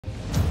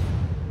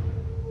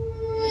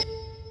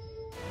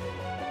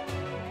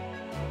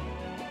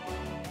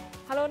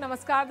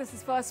Namaskar, this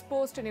is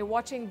Firstpost and you're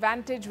watching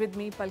Vantage with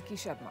me, Palki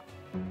Sharma.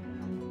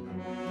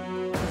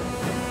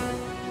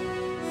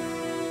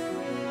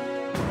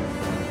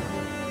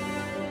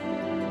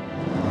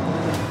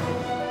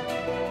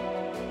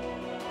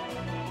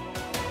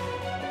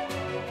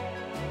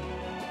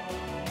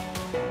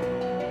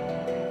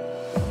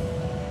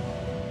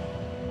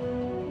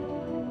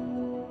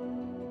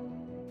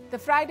 The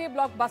Friday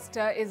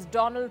blockbuster is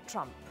Donald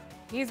Trump.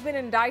 He's been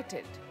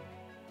indicted.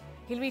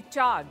 He'll be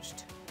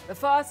charged. The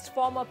first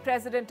former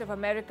president of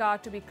America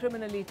to be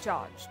criminally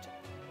charged.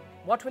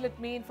 What will it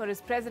mean for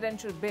his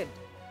presidential bid?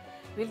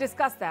 We'll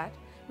discuss that.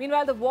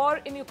 Meanwhile, the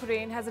war in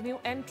Ukraine has a new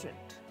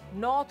entrant,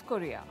 North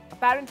Korea.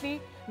 Apparently,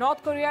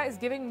 North Korea is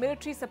giving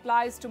military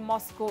supplies to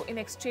Moscow in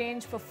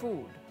exchange for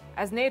food.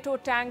 As NATO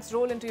tanks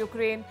roll into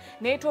Ukraine,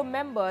 NATO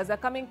members are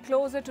coming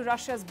closer to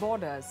Russia's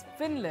borders.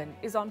 Finland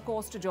is on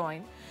course to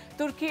join.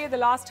 Turkey, the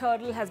last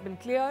hurdle has been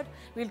cleared.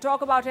 We'll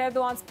talk about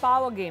Erdogan's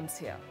power games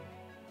here.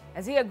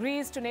 As he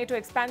agrees to NATO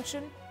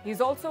expansion, he's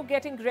also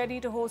getting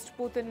ready to host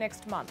Putin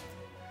next month.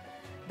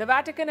 The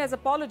Vatican has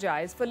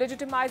apologized for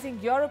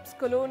legitimizing Europe's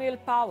colonial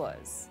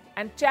powers.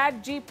 And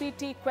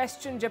ChatGPT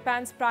questioned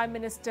Japan's Prime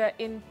Minister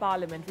in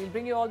Parliament. We'll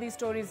bring you all these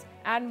stories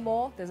and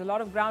more. There's a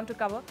lot of ground to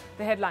cover.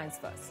 The headlines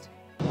first.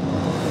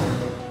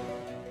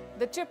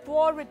 The chip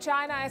war with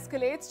China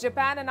escalates.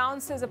 Japan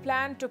announces a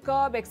plan to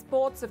curb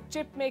exports of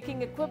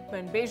chip-making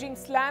equipment. Beijing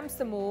slams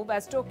the move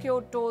as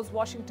Tokyo toes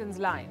Washington's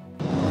line.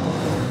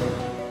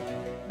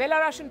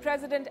 Belarusian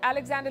President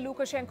Alexander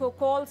Lukashenko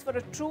calls for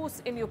a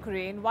truce in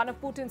Ukraine. One of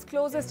Putin's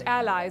closest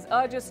allies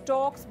urges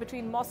talks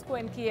between Moscow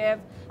and Kyiv,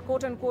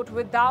 quote-unquote,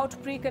 without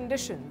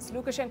preconditions.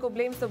 Lukashenko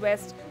blames the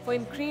West for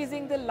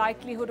increasing the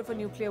likelihood of a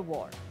nuclear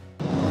war.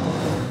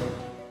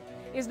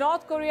 Is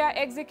North Korea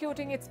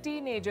executing its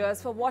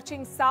teenagers for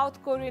watching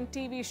South Korean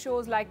TV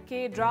shows like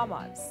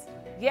K-dramas?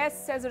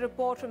 Yes, says a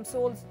report from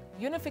Seoul's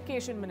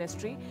Unification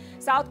Ministry.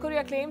 South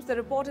Korea claims the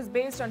report is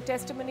based on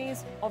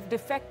testimonies of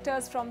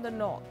defectors from the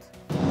North.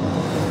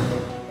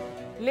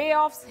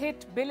 Layoffs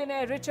hit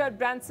billionaire Richard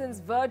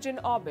Branson's Virgin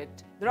Orbit.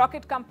 The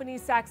rocket company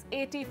sacks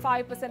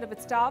 85% of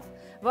its staff.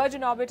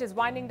 Virgin Orbit is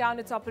winding down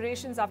its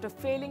operations after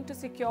failing to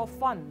secure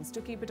funds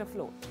to keep it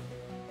afloat.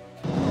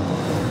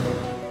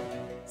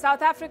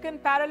 South African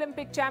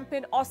Paralympic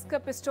champion Oscar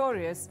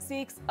Pistorius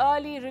seeks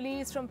early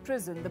release from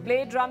prison. The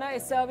Blade Runner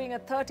is serving a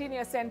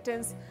 13-year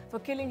sentence for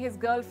killing his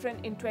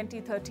girlfriend in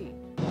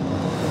 2013.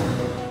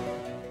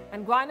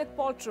 And Gwyneth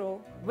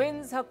Paltrow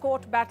wins her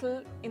court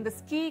battle in the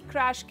ski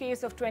crash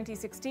case of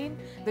 2016.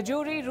 The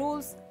jury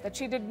rules that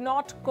she did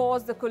not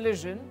cause the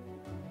collision,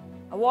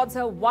 awards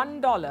her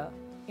 $1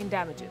 in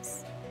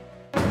damages.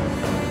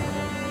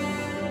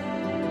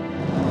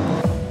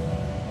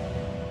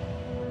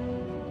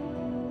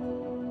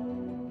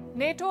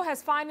 NATO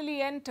has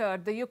finally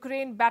entered the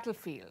Ukraine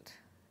battlefield.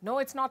 No,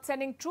 it's not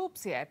sending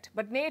troops yet,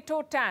 but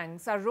NATO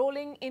tanks are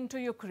rolling into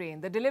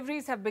Ukraine. The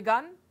deliveries have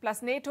begun,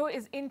 plus NATO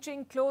is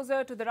inching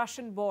closer to the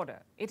Russian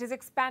border. It is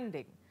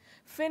expanding.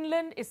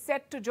 Finland is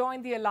set to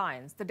join the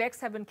alliance. The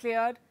decks have been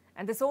cleared,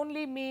 and this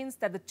only means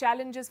that the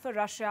challenges for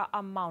Russia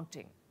are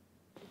mounting.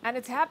 And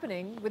it's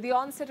happening with the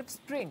onset of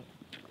spring.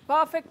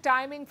 Perfect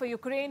timing for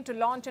Ukraine to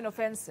launch an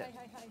offensive.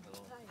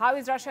 How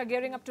is Russia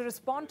gearing up to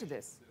respond to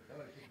this?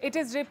 It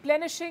is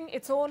replenishing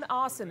its own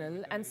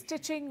arsenal and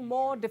stitching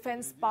more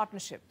defense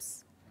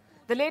partnerships.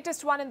 The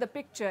latest one in the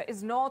picture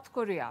is North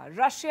Korea.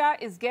 Russia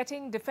is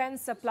getting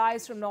defense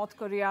supplies from North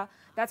Korea.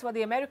 That's what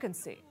the Americans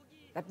say,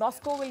 that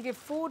Moscow will give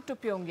food to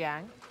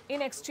Pyongyang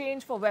in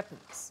exchange for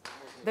weapons.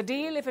 The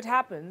deal, if it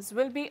happens,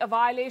 will be a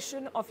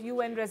violation of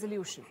UN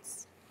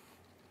resolutions.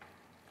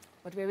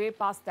 But we're way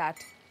past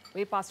that,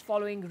 way past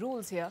following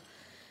rules here.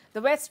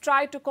 The West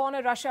tried to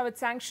corner Russia with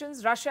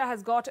sanctions. Russia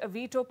has got a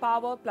veto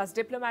power plus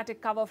diplomatic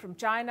cover from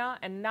China,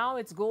 and now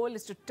its goal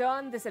is to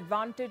turn this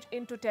advantage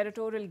into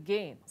territorial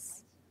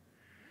gains.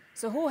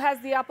 So who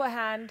has the upper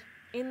hand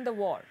in the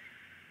war?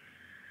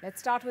 Let's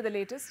start with the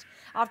latest.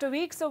 After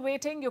weeks of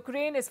waiting,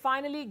 Ukraine is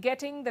finally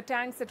getting the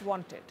tanks it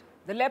wanted.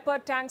 The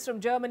Leopard tanks from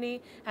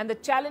Germany and the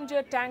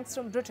Challenger tanks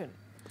from Britain.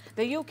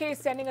 The UK is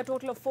sending a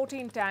total of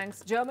 14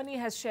 tanks. Germany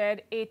has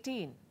shared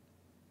 18.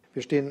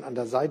 We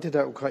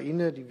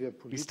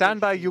stand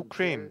by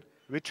Ukraine,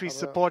 which we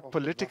support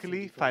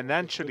politically,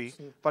 financially,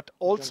 but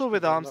also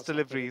with arms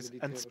deliveries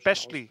and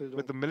especially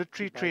with the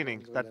military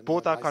training that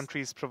both our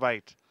countries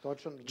provide.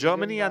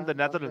 Germany and the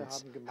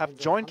Netherlands have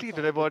jointly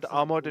delivered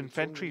armored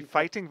infantry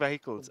fighting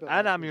vehicles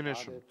and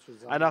ammunition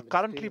and are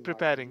currently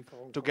preparing,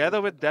 together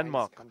with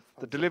Denmark,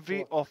 the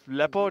delivery of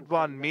Leopard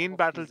 1 main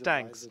battle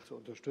tanks.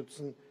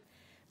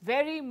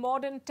 Very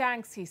modern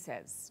tanks, he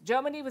says.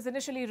 Germany was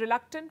initially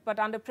reluctant, but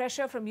under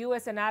pressure from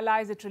US and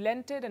allies, it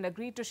relented and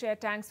agreed to share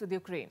tanks with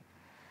Ukraine.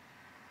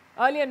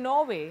 Earlier,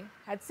 Norway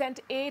had sent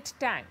 8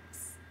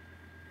 tanks.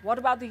 What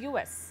about the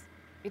US?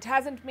 It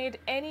hasn't made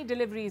any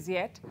deliveries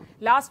yet.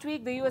 Last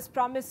week, the US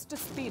promised to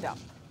speed up.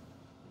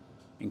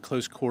 In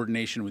close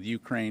coordination with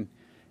Ukraine,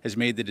 has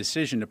made the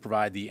decision to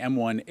provide the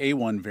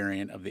M1A1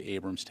 variant of the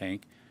Abrams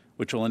tank,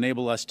 which will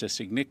enable us to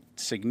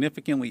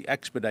significantly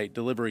expedite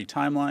delivery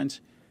timelines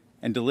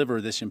and deliver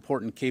this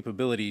important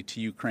capability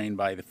to Ukraine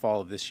by the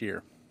fall of this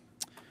year.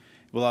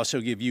 It will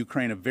also give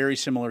Ukraine a very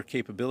similar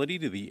capability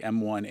to the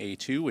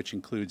M1A2, which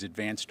includes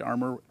advanced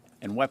armor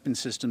and weapon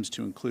systems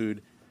to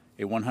include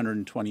a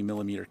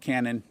 120mm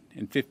cannon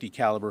and 50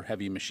 caliber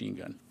heavy machine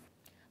gun.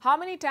 How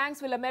many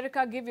tanks will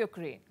America give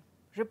Ukraine?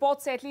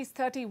 Reports say at least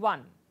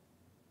 31.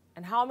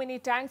 And how many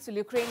tanks will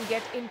Ukraine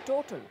get in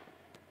total?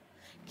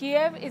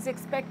 Kyiv is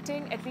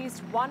expecting at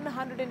least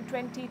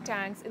 120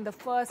 tanks in the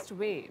first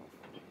wave.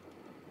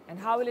 And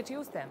how will it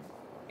use them?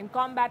 In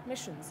combat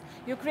missions.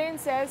 Ukraine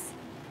says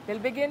they'll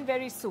begin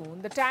very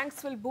soon. The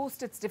tanks will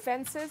boost its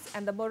defenses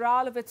and the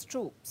morale of its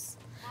troops.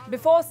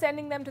 Before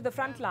sending them to the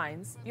front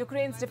lines,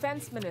 Ukraine's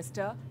defense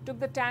minister took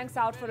the tanks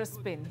out for a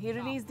spin. He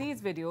released these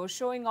videos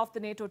showing off the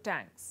NATO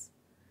tanks.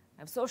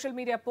 If social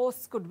media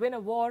posts could win a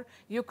war,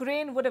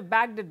 Ukraine would have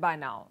bagged it by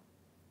now.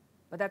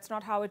 But that's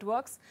not how it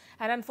works.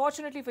 And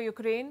unfortunately for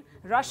Ukraine,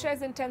 Russia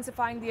is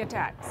intensifying the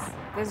attacks.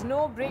 There's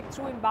no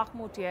breakthrough in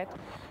Bakhmut yet.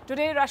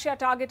 Today, Russia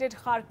targeted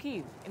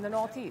Kyiv in the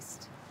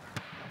northeast.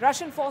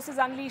 Russian forces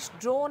unleashed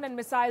drone and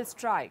missile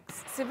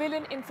strikes.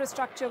 Civilian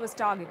infrastructure was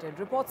targeted.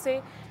 Reports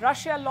say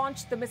Russia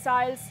launched the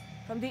missiles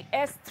from the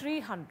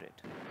S-300.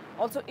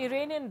 Also,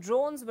 Iranian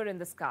drones were in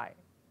the sky.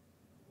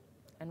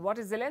 And what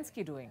is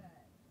Zelensky doing?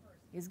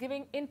 He's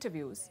giving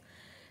interviews.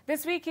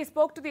 This week, he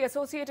spoke to the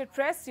Associated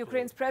Press.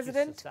 Ukraine's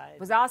president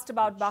was asked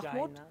about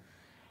Bakhmut.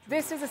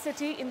 This is a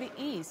city in the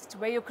east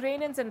where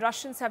Ukrainians and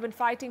Russians have been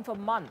fighting for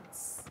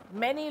months.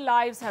 Many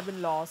lives have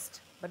been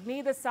lost, but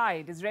neither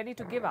side is ready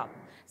to give up.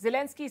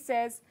 Zelensky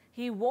says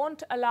he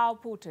won't allow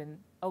Putin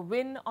a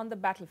win on the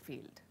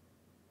battlefield.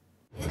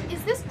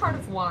 Is this part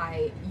of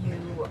why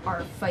you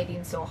are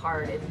fighting so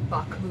hard in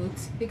Bakhmut?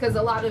 Because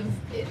a lot of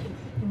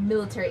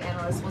military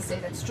analysts will say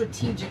that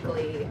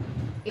strategically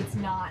it's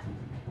not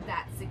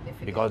that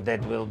significant. Because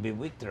that will be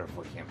victory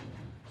for him.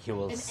 He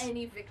will. And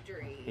any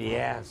victory.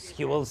 Yes,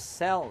 he will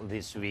sell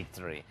this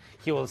victory.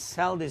 He will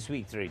sell this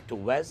victory to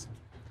West,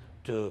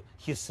 to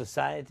his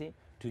society,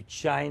 to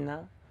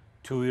China,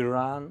 to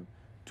Iran,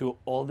 to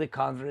all the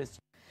countries.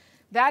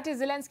 That is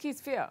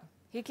Zelensky's fear.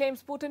 He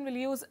claims Putin will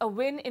use a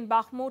win in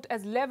Bakhmut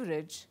as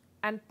leverage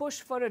and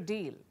push for a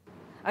deal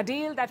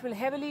that will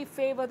heavily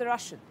favor the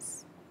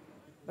Russians.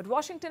 But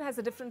Washington has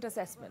a different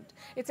assessment.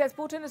 It says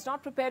Putin is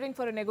not preparing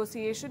for a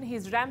negotiation.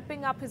 He's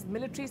ramping up his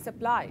military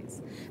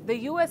supplies. The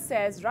US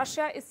says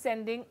Russia is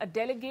sending a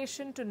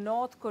delegation to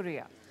North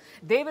Korea.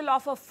 They will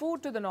offer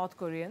food to the North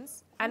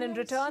Koreans, and in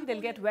return, they'll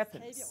get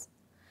weapons.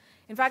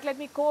 In fact, let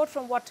me quote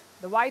from what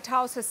the White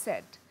House has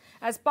said.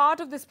 As part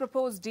of this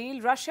proposed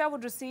deal, Russia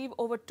would receive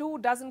over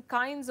 24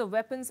 kinds of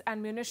weapons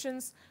and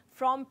munitions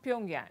from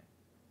Pyongyang.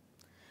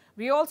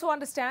 We also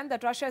understand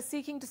that Russia is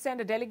seeking to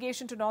send a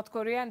delegation to North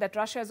Korea and that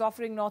Russia is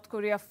offering North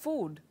Korea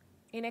food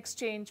in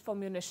exchange for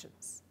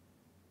munitions.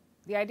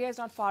 The idea is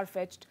not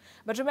far-fetched,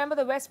 but remember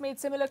the West made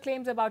similar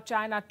claims about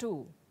China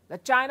too,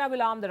 that China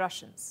will arm the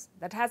Russians.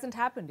 That hasn't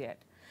happened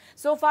yet.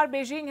 So far,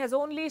 Beijing has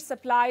only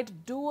supplied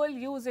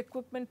dual-use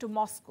equipment to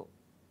Moscow.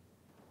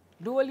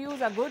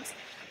 Dual-use are goods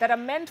that are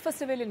meant for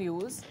civilian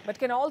use, but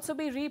can also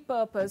be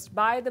repurposed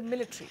by the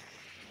military.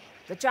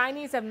 The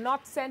Chinese have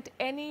not sent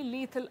any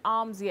lethal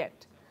arms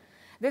yet.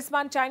 This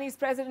month, Chinese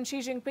President Xi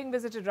Jinping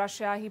visited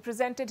Russia. He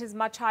presented his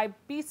much-hyped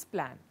peace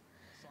plan.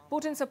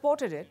 Putin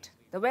supported it.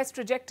 The West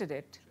rejected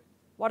it.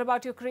 What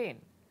about Ukraine?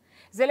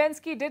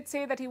 Zelensky did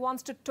say that he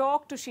wants to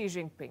talk to Xi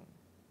Jinping.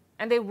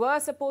 And they were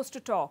supposed to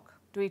talk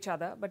to each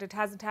other, but it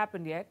hasn't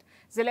happened yet.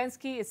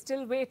 Zelensky is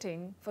still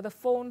waiting for the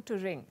phone to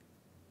ring.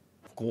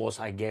 Of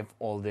course, I gave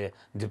all the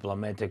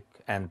diplomatic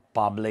and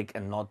public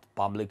and not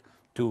public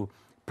to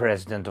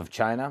President of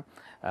China,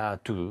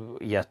 to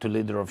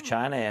leader of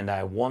China, and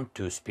I want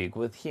to speak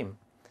with him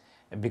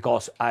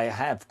because I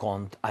had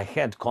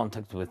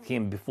contact with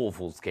him before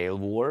full-scale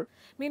war.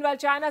 Meanwhile,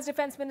 China's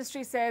defense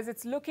ministry says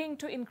it's looking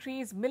to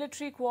increase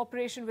military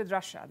cooperation with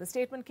Russia. The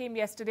statement came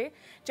yesterday.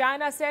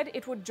 China said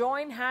it would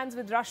join hands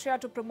with Russia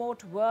to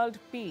promote world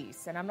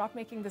peace. And I'm not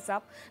making this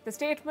up. The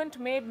statement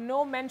made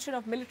no mention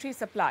of military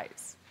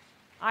supplies.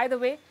 Either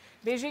way,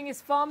 Beijing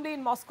is firmly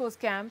in Moscow's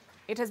camp.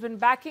 It has been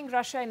backing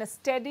Russia in a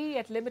steady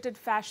yet limited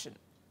fashion.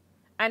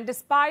 And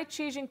despite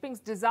Xi Jinping's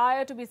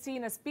desire to be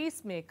seen as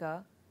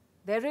peacemaker,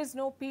 there is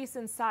no peace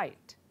in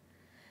sight.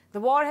 The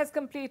war has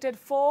completed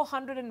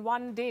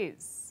 401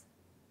 days,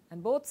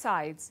 and both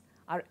sides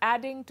are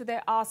adding to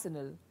their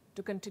arsenal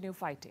to continue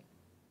fighting.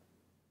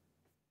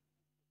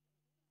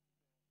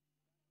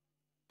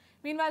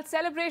 Meanwhile,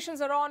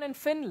 celebrations are on in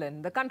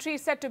Finland. The country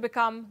is set to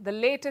become the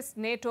latest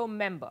NATO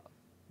member.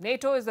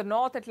 NATO is the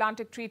North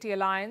Atlantic Treaty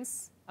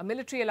Alliance, a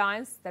military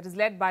alliance that is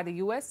led by the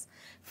US.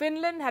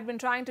 Finland had been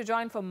trying to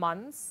join for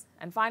months,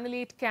 and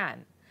finally it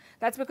can.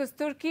 That's because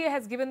Turkey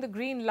has given the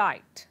green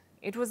light.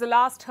 It was the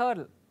last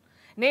hurdle.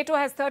 NATO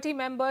has 30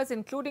 members,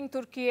 including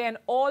Turkey, and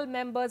all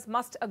members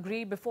must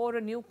agree before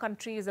a new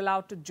country is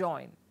allowed to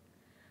join.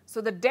 So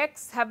the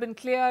decks have been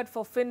cleared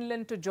for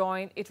Finland to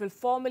join. It will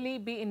formally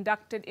be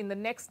inducted in the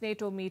next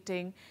NATO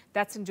meeting.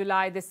 That's in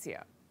July this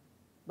year.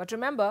 But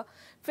remember,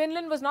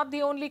 Finland was not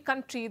the only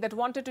country that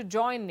wanted to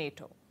join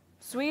NATO.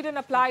 Sweden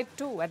applied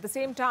too at the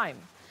same time.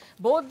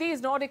 Both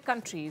these Nordic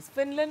countries,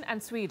 Finland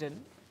and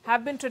Sweden,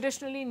 have been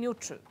traditionally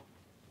neutral.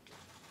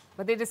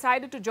 But they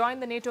decided to join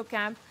the NATO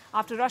camp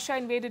after Russia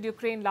invaded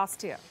Ukraine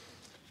last year.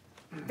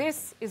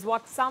 This is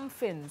what some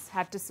Finns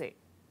had to say.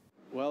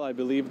 Well, I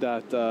believe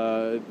that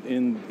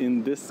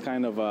in this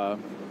kind of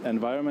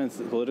environment,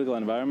 political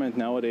environment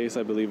nowadays,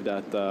 I believe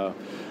that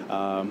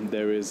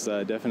there is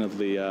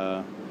definitely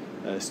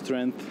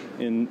strength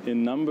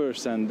in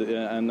numbers, and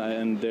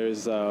there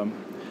is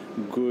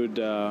good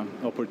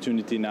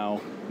opportunity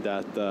now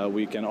that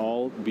we can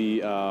all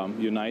be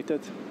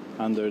united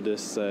under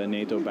this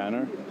NATO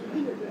banner,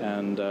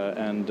 and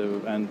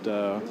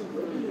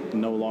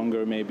no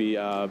longer maybe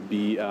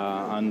be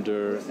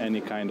under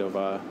any kind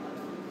of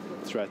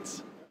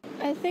threats.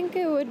 I think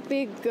it would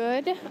be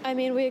good. I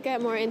mean, we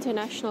get more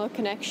international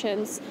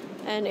connections,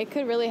 and it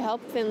could really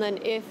help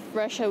Finland if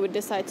Russia would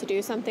decide to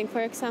do something,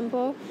 for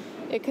example.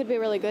 It could be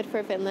really good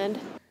for Finland.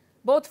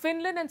 Both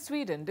Finland and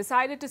Sweden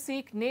decided to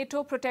seek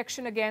NATO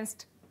protection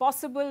against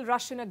possible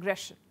Russian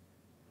aggression.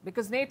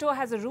 Because NATO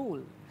has a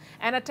rule: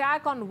 an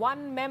attack on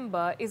one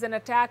member is an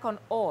attack on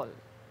all.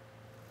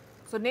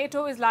 So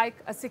NATO is like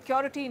a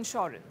security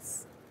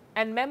insurance,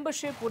 and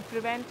membership would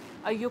prevent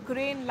a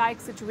Ukraine-like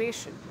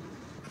situation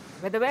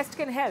where the West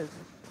can help,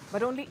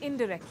 but only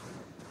indirectly.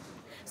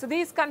 So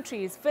these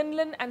countries,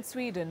 Finland and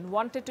Sweden,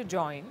 wanted to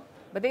join,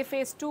 but they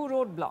faced two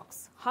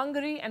roadblocks: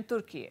 Hungary and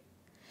Turkey.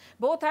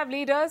 Both have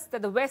leaders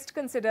that the West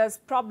considers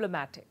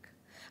problematic.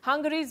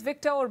 Hungary's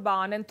Viktor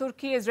Orbán and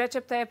Turkey's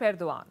Recep Tayyip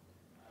Erdogan.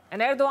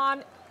 And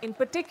Erdogan, in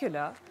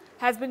particular,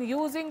 has been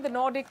using the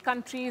Nordic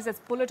countries as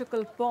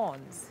political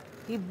pawns.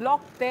 He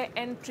blocked their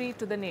entry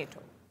to the NATO.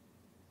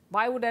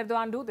 Why would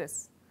Erdogan do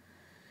this?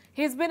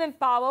 He's been in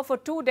power for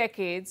 2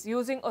 decades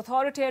using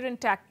authoritarian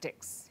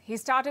tactics. He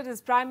started as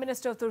Prime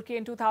Minister of Turkey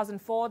in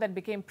 2004, then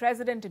became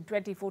President in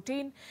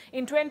 2014.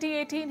 In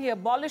 2018, he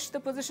abolished the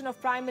position of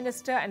Prime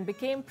Minister and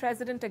became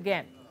President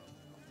again.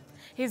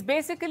 He's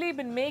basically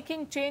been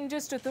making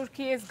changes to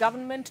Turkey's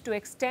government to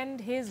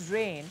extend his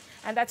reign,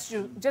 and that's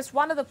just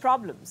one of the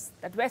problems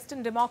that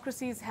Western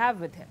democracies have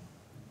with him.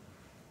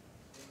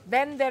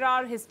 Then there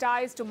are his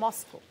ties to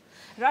Moscow.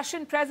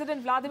 Russian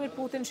President Vladimir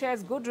Putin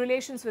shares good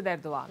relations with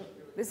Erdogan.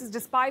 This is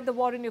despite the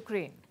war in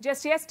Ukraine.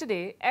 Just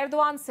yesterday,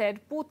 Erdogan said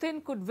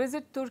Putin could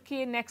visit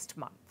Turkey next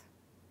month.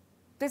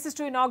 This is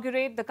to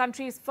inaugurate the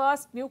country's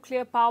first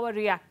nuclear power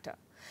reactor.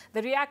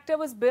 The reactor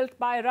was built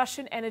by a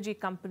Russian energy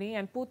company,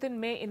 and Putin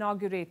may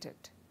inaugurate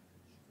it.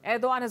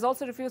 Erdogan has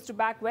also refused to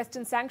back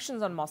Western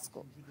sanctions on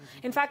Moscow.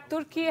 In fact,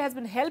 Turkey has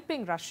been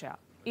helping Russia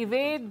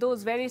evade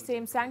those very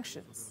same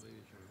sanctions.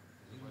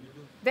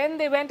 Then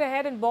they went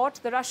ahead and bought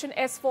the Russian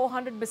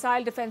S-400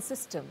 missile defense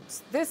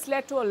systems. This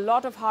led to a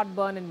lot of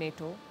heartburn in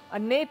NATO, a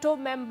NATO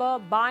member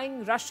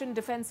buying Russian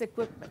defense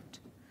equipment.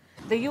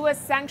 The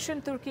US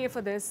sanctioned Turkey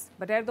for this,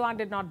 but Erdogan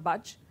did not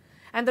budge.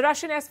 And the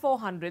Russian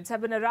S-400s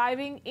have been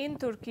arriving in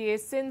Turkey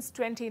since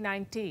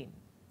 2019.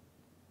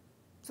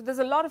 So there's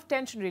a lot of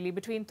tension really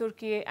between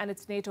Turkey and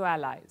its NATO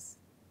allies.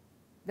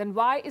 Then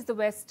why is the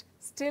West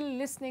still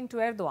listening to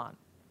Erdogan?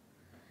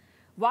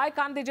 Why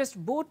can't they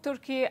just boot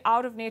Turkey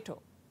out of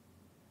NATO?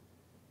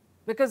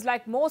 Because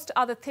like most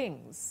other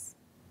things,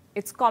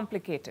 it's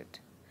complicated.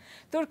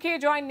 Turkey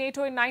joined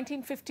NATO in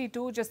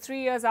 1952, just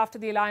 3 years after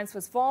the alliance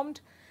was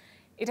formed.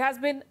 It has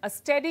been a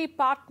steady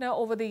partner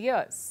over the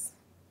years.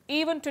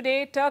 Even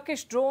today,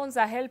 Turkish drones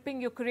are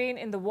helping Ukraine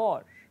in the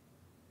war.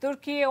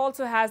 Turkey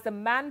also has the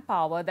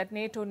manpower that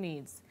NATO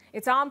needs.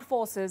 Its armed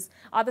forces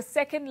are the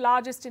second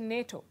largest in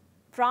NATO.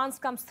 France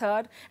comes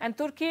third, and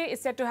Turkey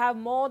is said to have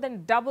more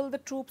than double the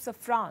troops of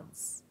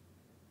France.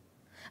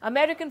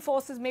 American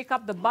forces make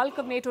up the bulk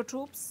of NATO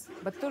troops,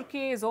 but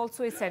Turkey is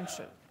also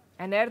essential.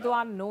 And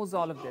Erdogan knows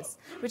all of this,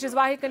 which is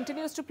why he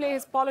continues to play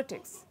his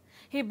politics.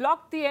 He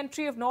blocked the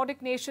entry of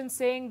Nordic nations,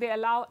 saying they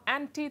allow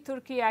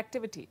anti-Turkey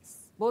activities.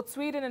 Both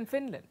Sweden and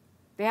Finland,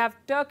 they have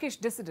Turkish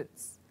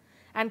dissidents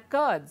and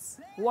Kurds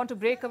who want to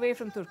break away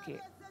from Turkey.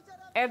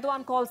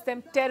 Erdogan calls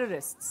them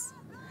terrorists.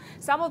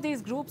 Some of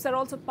these groups are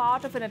also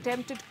part of an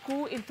attempted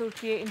coup in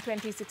Turkey in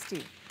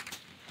 2016.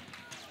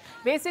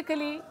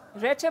 Basically,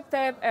 Recep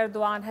Tayyip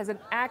Erdogan has an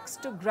axe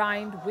to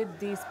grind with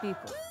these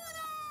people.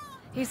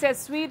 He says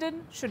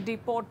Sweden should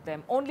deport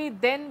them. Only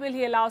then will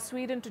he allow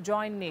Sweden to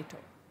join NATO.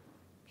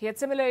 He had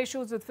similar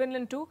issues with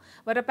Finland too,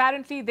 but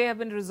apparently they have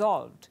been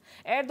resolved.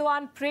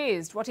 Erdogan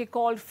praised what he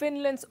called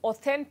Finland's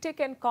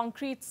authentic and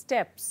concrete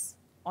steps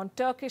on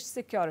Turkish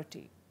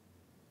security.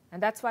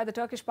 And that's why the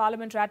Turkish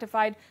parliament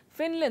ratified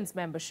Finland's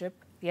membership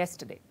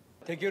yesterday.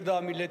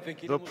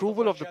 The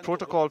approval of the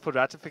protocol for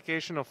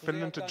ratification of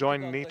Finland to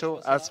join NATO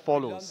as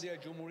follows.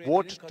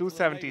 Vote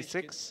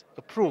 276,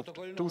 approved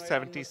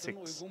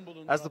 276.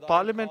 As the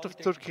Parliament of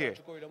Turkey,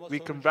 we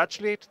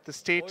congratulate the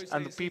state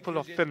and the people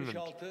of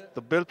Finland.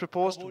 The bill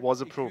proposed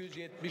was approved.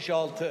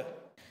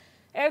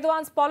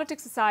 Erdogan's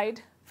politics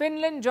aside,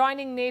 Finland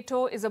joining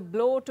NATO is a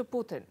blow to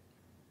Putin.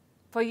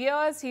 For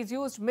years, he's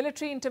used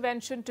military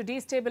intervention to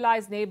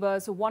destabilize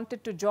neighbors who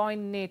wanted to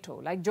join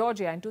NATO, like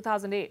Georgia in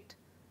 2008.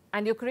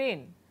 And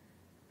Ukraine.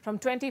 from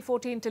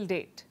 2014 till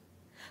date.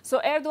 So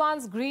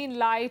Erdogan's green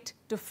light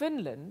to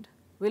Finland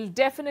will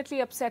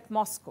definitely upset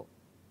Moscow.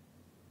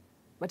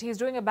 But he's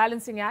doing a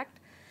balancing act.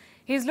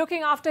 He's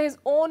looking after his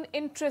own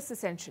interests,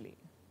 essentially.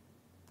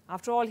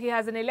 After all, he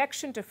has an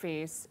election to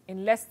face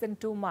in less than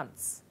 2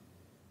 months.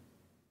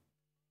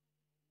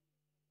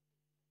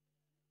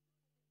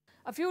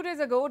 A few days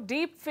ago,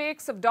 deep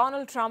fakes of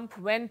Donald Trump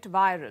went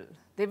viral.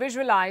 They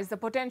visualized the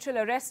potential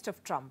arrest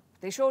of Trump.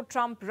 They showed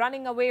Trump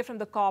running away from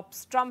the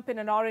cops, Trump in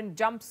an orange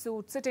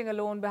jumpsuit, sitting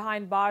alone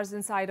behind bars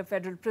inside a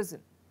federal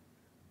prison.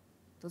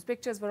 Those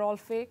pictures were all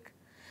fake,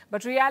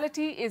 but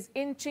reality is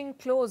inching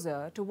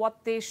closer to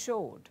what they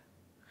showed.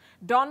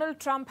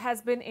 Donald Trump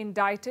has been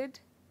indicted,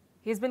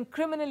 he's been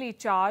criminally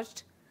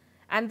charged,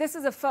 and this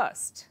is a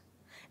first.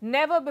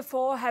 Never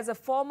before has a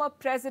former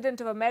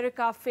president of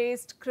America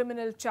faced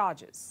criminal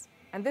charges.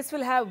 And this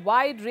will have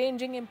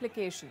wide-ranging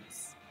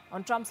implications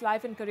on Trump's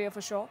life and career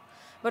for sure,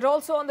 but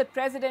also on the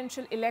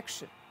presidential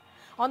election,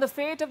 on the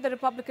fate of the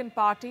Republican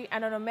Party,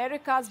 and on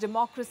America's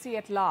democracy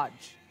at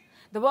large.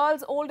 The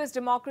world's oldest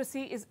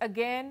democracy is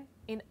again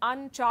in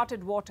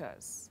uncharted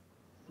waters.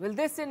 Will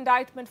this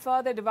indictment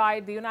further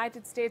divide the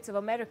United States of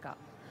America?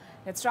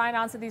 Let's try and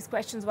answer these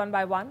questions one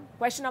by one.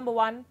 Question number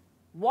one,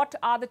 what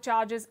are the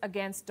charges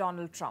against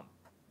Donald Trump?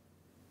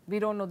 We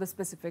don't know the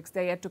specifics,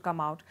 they're yet to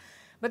come out.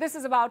 But this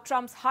is about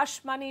Trump's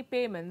hush money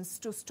payments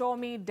to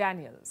Stormy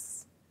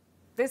Daniels.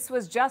 This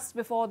was just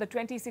before the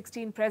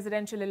 2016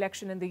 presidential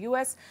election in the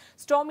US.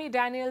 Stormy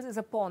Daniels is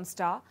a porn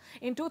star.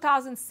 In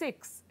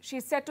 2006,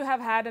 she's said to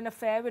have had an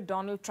affair with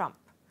Donald Trump.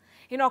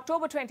 In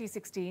October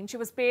 2016, she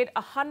was paid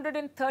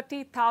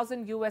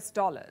 $130,000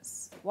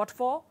 US. What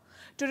for?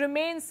 To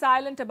remain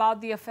silent about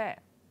the affair.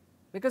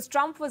 Because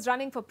Trump was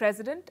running for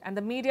president and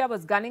the media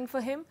was gunning for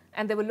him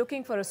and they were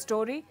looking for a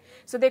story.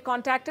 So they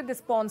contacted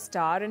this porn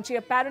star and she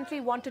apparently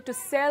wanted to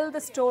sell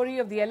the story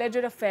of the alleged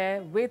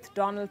affair with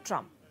Donald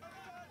Trump.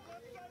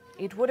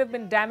 It would have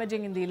been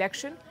damaging in the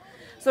election.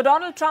 So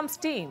Donald Trump's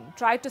team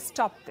tried to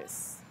stop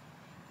this.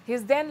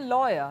 His then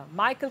lawyer,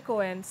 Michael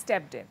Cohen,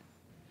 stepped in.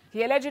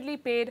 He allegedly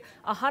paid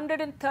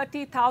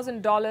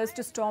 $130,000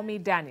 to Stormy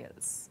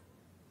Daniels.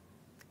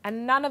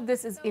 And none of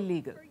this is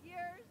illegal.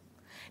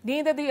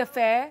 Neither the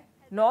affair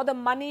nor the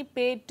money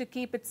paid to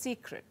keep it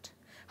secret.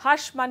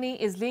 Hush money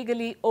is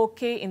legally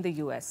okay in the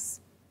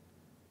US.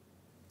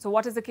 So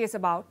what is the case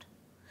about?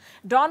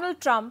 Donald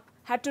Trump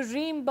had to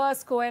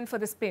reimburse Cohen for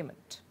this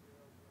payment.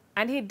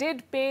 And he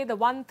did pay the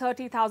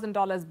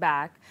 $130,000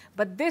 back,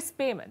 but this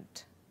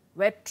payment,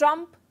 where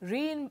Trump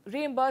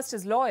reimbursed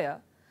his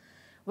lawyer,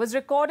 was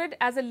recorded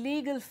as a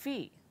legal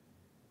fee.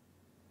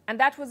 And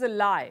that was a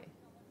lie.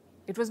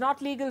 It was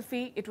not legal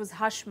fee, it was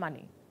hush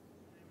money.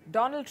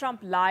 Donald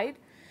Trump lied,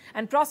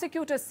 and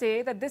prosecutors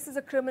say that this is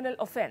a criminal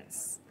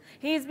offense.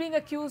 He is being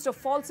accused of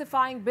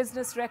falsifying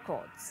business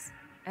records,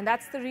 and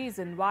that's the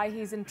reason why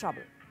he's in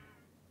trouble.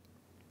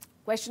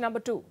 Question number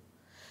two,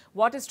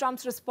 what is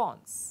Trump's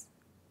response?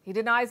 He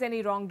denies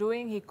any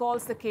wrongdoing. He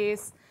calls the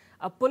case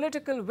a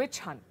political witch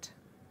hunt.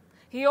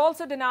 He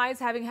also denies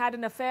having had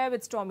an affair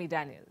with Stormy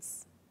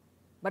Daniels.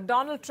 But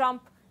Donald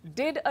Trump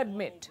did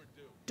admit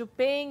to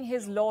paying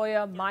his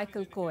lawyer,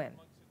 Michael Cohen.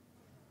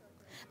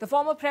 The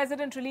former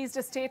president released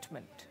a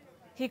statement.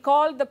 He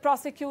called the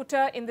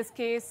prosecutor in this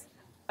case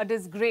a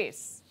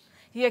disgrace.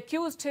 He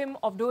accused him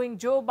of doing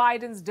Joe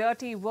Biden's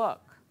dirty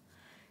work.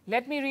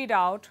 Let me read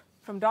out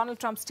from Donald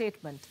Trump's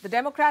statement. The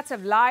Democrats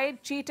have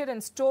lied, cheated,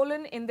 and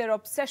stolen in their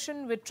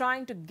obsession with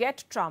trying to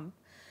get Trump,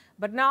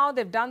 but now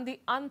they've done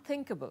the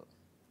unthinkable,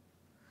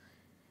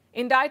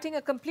 indicting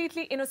a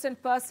completely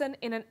innocent person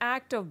in an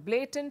act of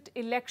blatant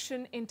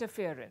election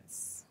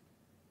interference.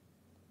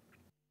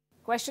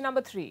 Question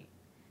number three,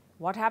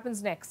 what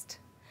happens next?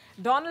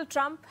 Donald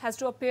Trump has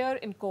to appear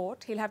in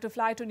court. He'll have to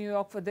fly to New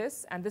York for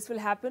this, and this will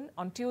happen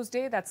on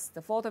Tuesday, that's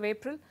the 4th of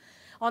April.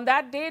 On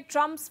that day,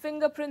 Trump's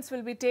fingerprints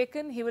will be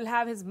taken, he will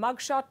have his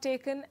mugshot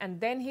taken,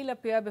 and then he'll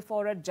appear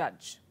before a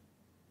judge.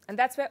 And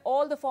that's where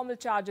all the formal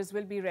charges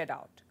will be read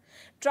out.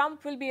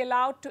 Trump will be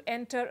allowed to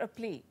enter a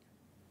plea,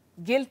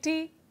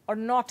 guilty or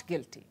not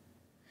guilty.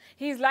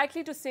 He is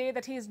likely to say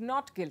that he is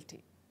not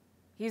guilty.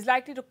 He is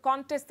likely to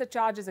contest the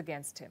charges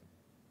against him.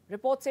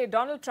 Reports say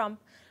Donald Trump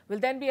will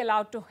then be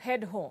allowed to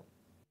head home.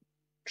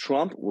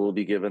 Trump will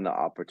be given the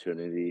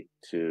opportunity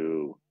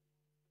to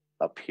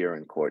appear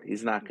in court.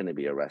 He's not going to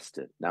be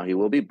arrested. Now, he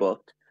will be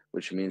booked,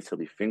 which means he'll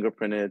be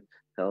fingerprinted,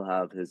 he'll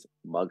have his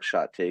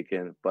mugshot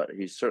taken, but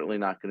he's certainly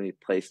not going to be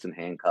placed in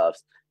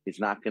handcuffs. He's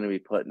not going to be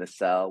put in a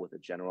cell with the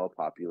general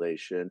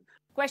population.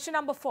 Question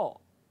number four,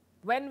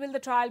 when will the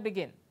trial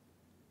begin?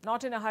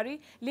 Not in a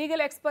hurry.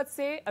 Legal experts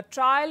say a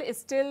trial is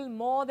still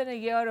more than a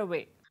year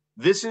away.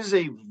 This is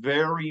a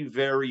very,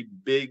 very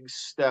big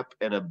step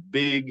and a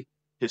big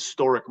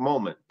historic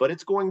moment, but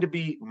it's going to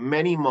be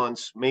many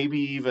months, maybe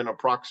even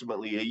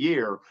approximately a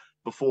year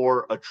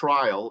before a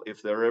trial,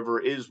 if there ever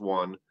is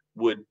one,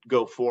 would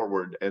go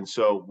forward. And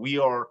so we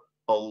are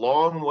a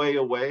long way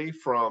away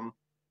from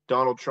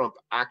Donald Trump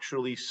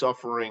actually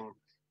suffering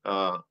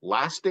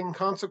lasting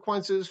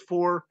consequences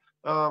for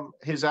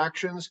his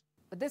actions.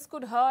 But this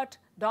could hurt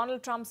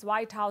Donald Trump's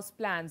White House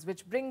plans,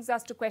 which brings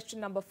us to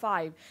question number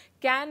 5.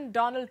 Can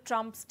Donald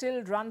Trump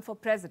still run for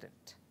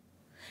president?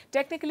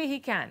 Technically, he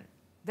can.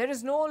 There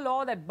is no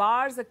law that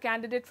bars a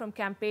candidate from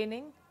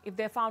campaigning if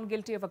they're found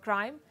guilty of a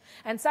crime,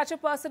 and such a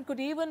person could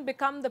even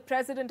become the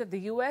president of the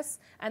US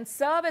and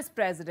serve as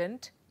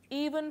president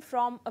even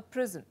from a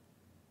prison.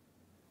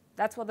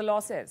 That's what the law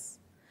says.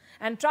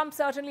 And Trump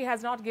certainly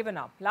has not given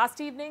up.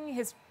 Last evening,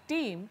 his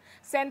team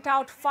sent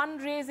out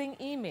fundraising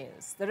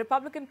emails. The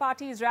Republican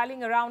Party is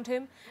rallying around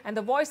him, and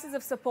the voices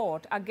of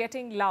support are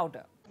getting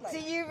louder. Do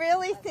you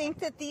really think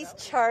that these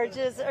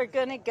charges are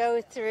going to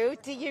go through?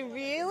 Do you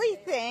really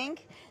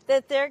think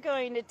that they're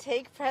going to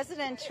take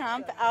President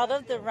Trump out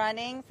of the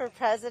running for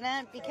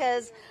president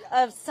because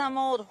of some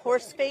old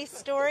horse-based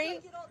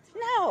story?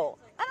 No,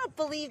 I don't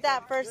believe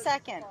that for a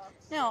second.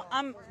 No,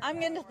 I'm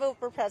going to vote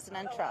for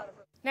President Trump.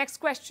 Next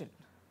question.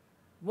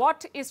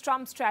 What is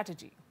Trump's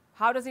strategy?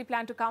 How does he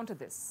plan to counter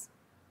this?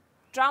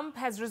 Trump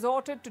has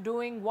resorted to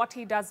doing what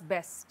he does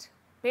best,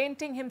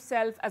 painting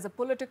himself as a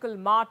political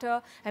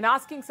martyr and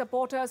asking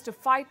supporters to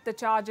fight the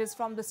charges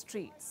from the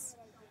streets.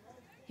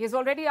 He has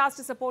already asked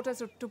his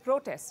supporters to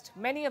protest.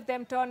 Many of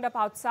them turned up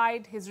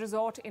outside his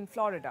resort in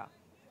Florida.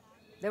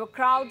 There were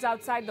crowds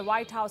outside the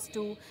White House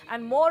too,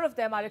 and more of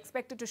them are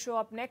expected to show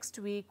up next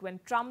week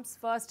when Trump's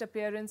first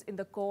appearance in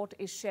the court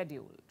is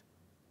scheduled.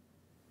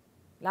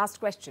 Last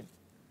question.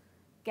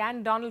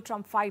 Can Donald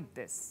Trump fight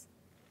this?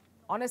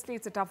 Honestly,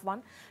 it's a tough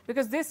one,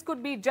 because this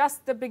could be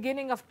just the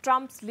beginning of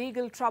Trump's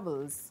legal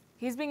troubles.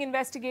 He's being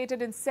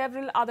investigated in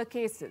several other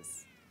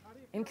cases,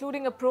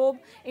 including a probe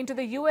into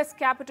the US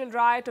Capitol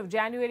riot of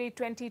January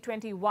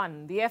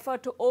 2021, the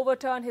effort to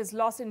overturn his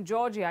loss in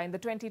Georgia in the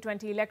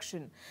 2020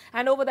 election,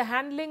 and over the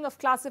handling of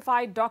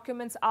classified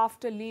documents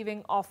after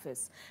leaving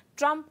office.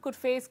 Trump could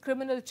face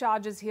criminal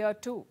charges here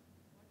too.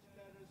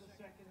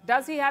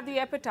 Does he have the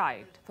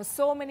appetite for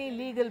so many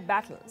legal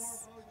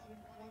battles?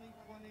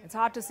 It's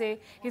hard to say.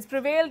 He's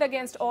prevailed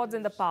against odds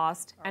in the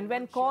past, and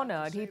when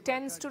cornered, he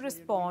tends to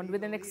respond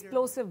with an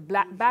explosive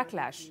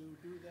backlash.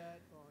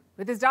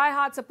 With his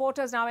die-hard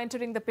supporters now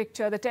entering the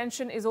picture, the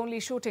tension is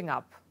only shooting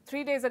up.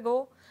 3 days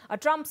ago, a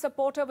Trump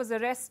supporter was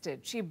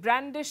arrested. She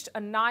brandished a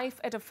knife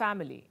at a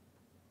family.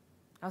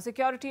 Now,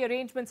 security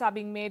arrangements are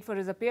being made for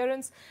his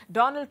appearance.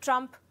 Donald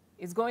Trump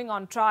is going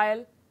on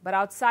trial, but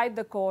outside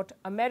the court,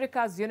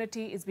 America's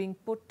unity is being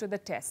put to the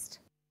test.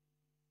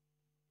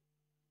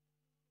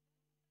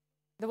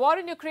 The war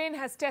in Ukraine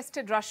has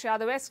tested Russia.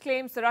 The West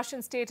claims the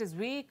Russian state is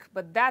weak,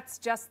 but that's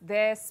just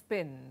their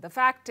spin. The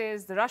fact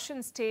is, the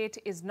Russian state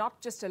is not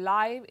just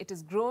alive, it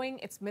is growing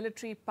its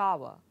military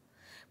power.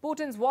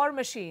 Putin's war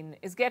machine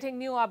is getting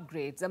new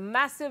upgrades. A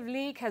massive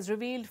leak has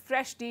revealed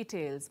fresh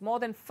details.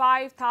 More than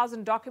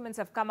 5,000 documents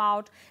have come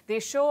out. They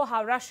show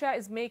how Russia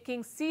is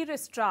making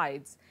serious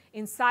strides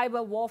in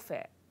cyber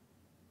warfare.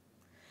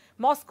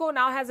 Moscow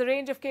now has a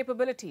range of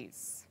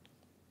capabilities,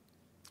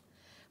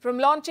 from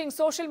launching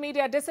social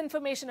media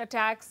disinformation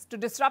attacks to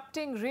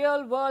disrupting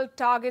real-world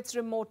targets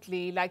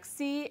remotely, like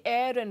sea,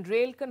 air, and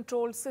rail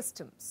control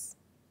systems.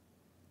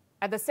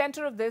 At the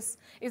center of this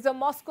is a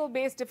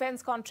Moscow-based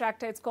defense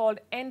contractor. It's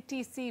called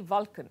NTC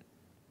Vulcan.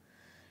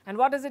 And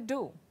what does it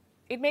do?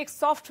 It makes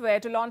software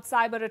to launch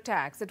cyber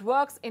attacks. It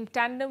works in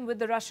tandem with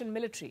the Russian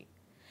military.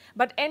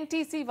 But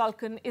NTC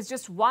Vulcan is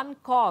just one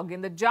cog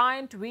in the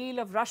giant wheel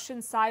of Russian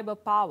cyber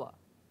power.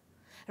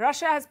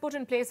 Russia has put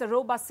in place a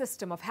robust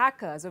system of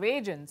hackers, of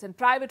agents, and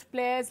private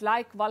players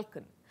like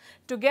Vulcan.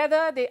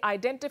 Together, they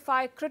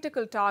identify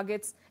critical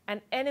targets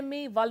and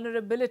enemy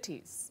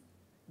vulnerabilities.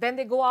 Then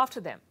they go after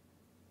them.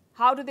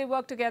 How do they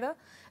work together?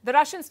 The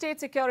Russian state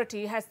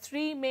security has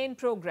 3 main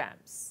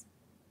programs: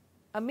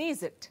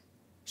 Amizit,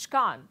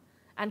 Shkan,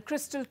 and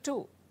Crystal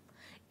 2.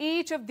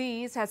 Each of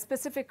these has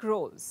specific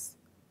roles.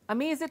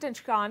 Amizit and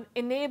Shkan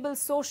enable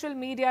social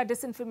media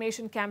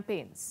disinformation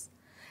campaigns.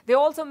 They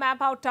also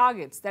map out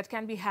targets that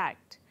can be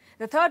hacked.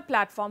 The third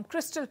platform,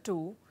 Crystal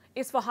 2,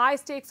 is for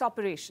high-stakes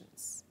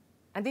operations.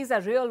 And these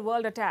are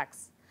real-world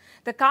attacks,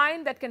 the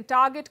kind that can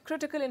target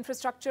critical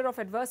infrastructure of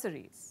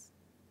adversaries.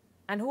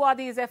 And who are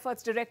these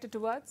efforts directed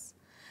towards?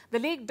 The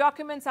leaked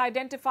documents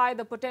identify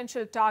the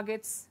potential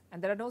targets,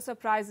 and there are no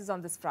surprises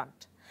on this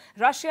front.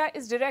 Russia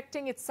is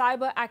directing its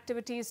cyber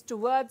activities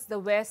towards the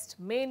West,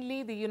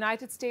 mainly the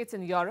United States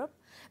and Europe.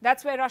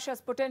 That's where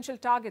Russia's potential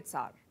targets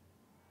are.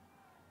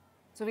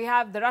 So we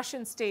have the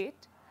Russian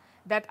state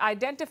that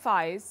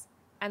identifies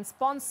and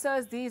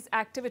sponsors these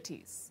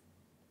activities.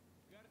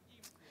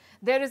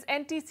 There is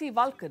NTC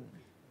Vulcan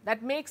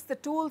that makes the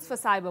tools for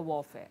cyber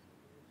warfare.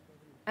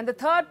 And the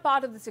third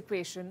part of this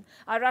equation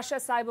are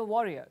Russia's cyber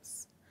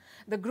warriors,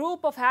 the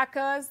group of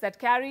hackers that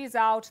carries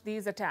out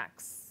these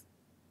attacks.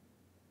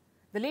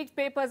 The leaked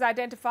papers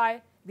identify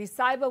the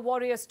cyber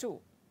warriors too.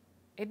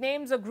 It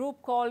names a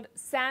group called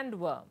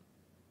Sandworm.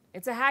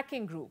 It's a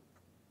hacking group,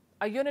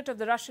 a unit of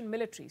the Russian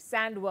military,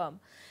 Sandworm.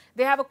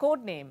 They have a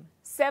code name,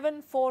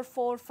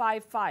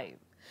 74455.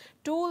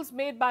 Tools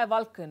made by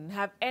Vulcan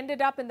have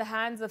ended up in the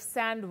hands of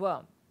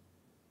Sandworm.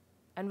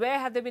 And where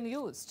have they been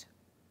used?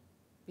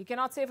 We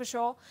cannot say for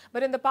sure,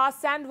 but in the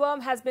past,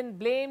 Sandworm has been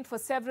blamed for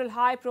several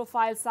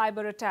high-profile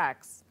cyber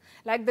attacks,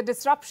 like the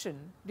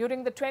disruption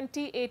during the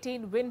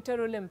 2018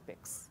 Winter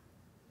Olympics.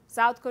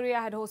 South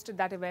Korea had hosted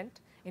that event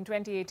in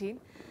 2018.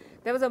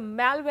 There was a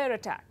malware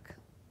attack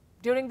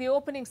during the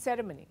opening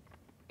ceremony.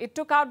 It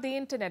took out the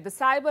internet. The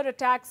cyber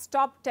attack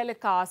stopped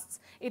telecasts.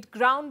 It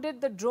grounded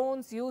the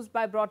drones used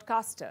by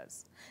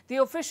broadcasters. The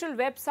official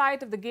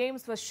website of the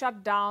games was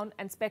shut down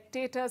and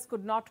spectators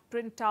could not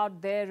print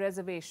out their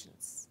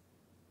reservations.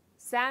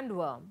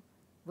 Sandworm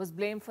was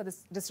blamed for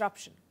this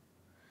disruption.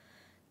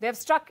 They have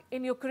struck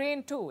in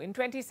Ukraine too in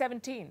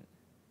 2017.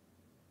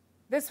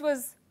 This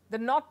was the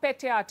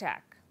NotPetya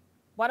attack,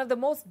 one of the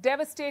most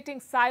devastating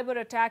cyber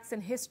attacks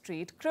in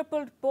history. It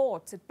crippled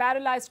ports, it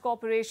paralyzed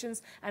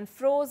corporations and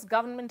froze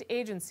government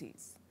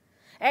agencies.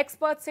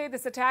 Experts say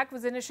this attack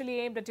was initially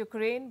aimed at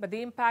Ukraine, but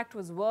the impact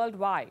was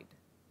worldwide.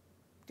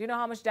 Do you know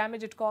how much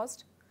damage it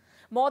caused?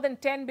 More than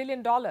 $10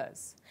 billion.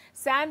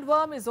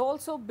 Sandworm is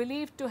also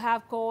believed to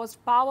have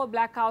caused power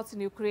blackouts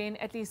in Ukraine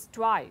at least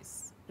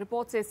twice.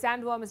 Reports say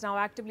Sandworm is now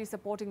actively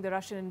supporting the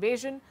Russian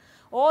invasion.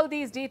 All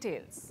these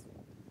details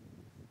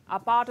are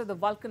part of the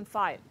Vulcan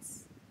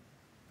files.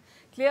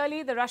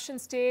 Clearly, the Russian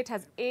state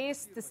has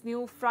aced this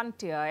new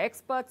frontier.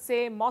 Experts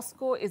say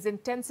Moscow is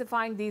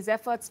intensifying these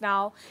efforts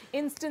now.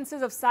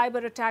 Instances of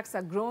cyber attacks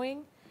are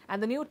growing,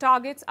 and the new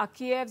targets are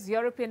Kyiv's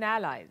European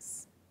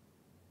allies.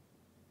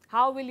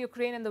 How will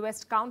Ukraine and the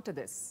West counter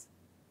this?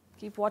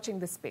 Keep watching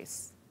this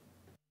space.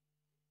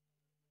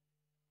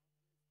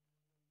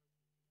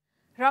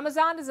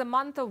 Ramadan is a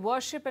month of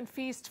worship and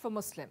feast for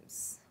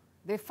Muslims.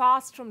 They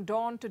fast from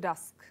dawn to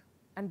dusk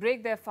and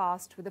break their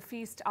fast with a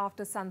feast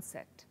after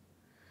sunset.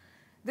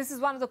 This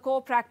is one of the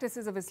core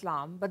practices of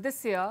Islam, but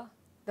this year,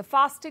 the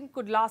fasting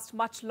could last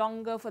much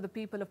longer for the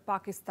people of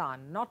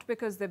Pakistan, not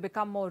because they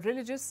become more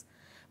religious,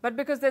 but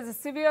because there's a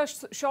severe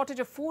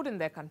shortage of food in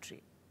their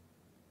country.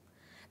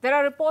 There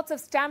are reports of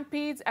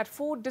stampedes at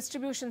food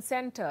distribution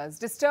centers,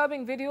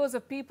 disturbing videos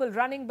of people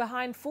running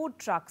behind food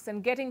trucks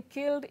and getting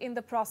killed in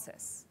the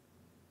process.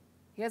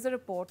 Here's a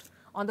report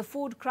on the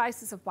food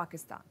crisis of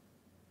Pakistan.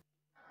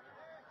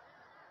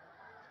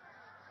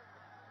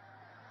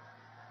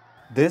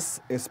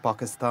 This is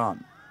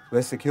Pakistan,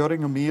 where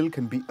securing a meal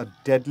can be a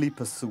deadly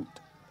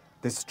pursuit.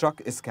 This truck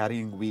is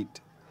carrying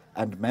wheat,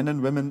 and men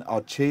and women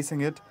are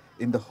chasing it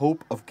in the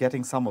hope of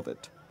getting some of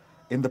it.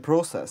 In the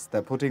process,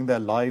 they're putting their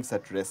lives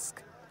at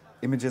risk.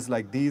 Images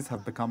like these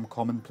have become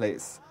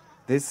commonplace.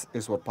 This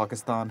is what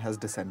Pakistan has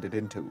descended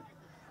into.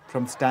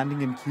 From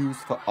standing in queues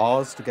for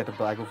hours to get a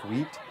bag of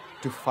wheat,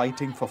 to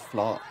fighting for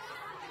flour.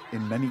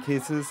 In many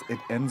cases, it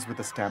ends with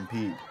a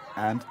stampede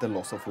and the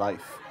loss of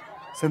life.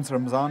 Since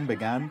Ramadan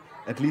began,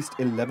 at least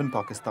 11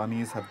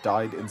 Pakistanis have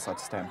died in such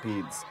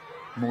stampedes.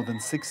 More than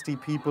 60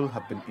 people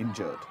have been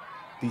injured.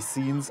 These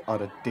scenes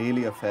are a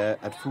daily affair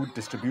at food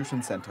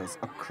distribution centers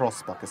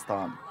across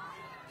Pakistan.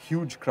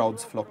 Huge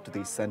crowds flock to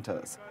these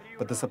centers,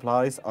 but the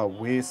supplies are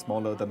way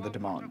smaller than the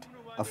demand.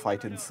 A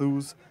fight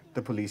ensues,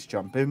 the police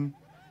jump in.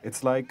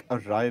 It's like a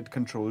riot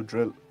control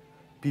drill.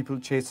 People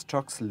chase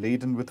trucks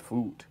laden with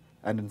food,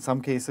 and in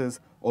some cases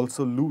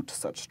also loot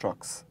such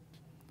trucks.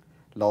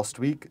 Last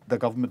week, the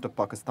government of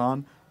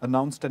Pakistan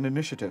announced an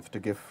initiative to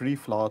give free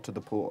flour to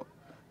the poor,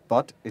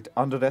 but it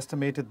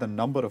underestimated the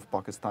number of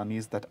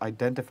Pakistanis that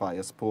identify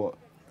as poor.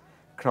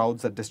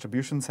 Crowds at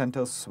distribution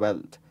centers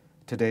swelled.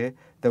 Today,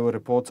 there were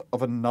reports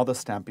of another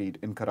stampede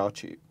in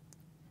Karachi.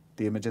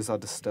 The images are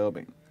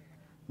disturbing.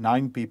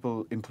 9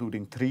 people,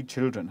 including 3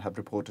 children, have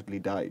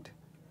reportedly died.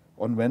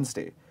 On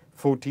Wednesday,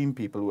 14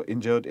 people were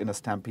injured in a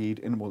stampede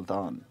in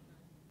Multan.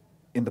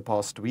 In the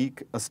past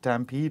week, a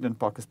stampede in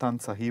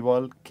Pakistan's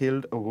Sahiwal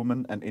killed a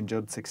woman and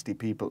injured 60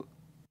 people.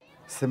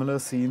 Similar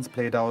scenes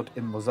played out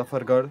in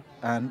Muzaffargarh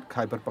and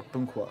Khyber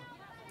Pakhtunkhwa.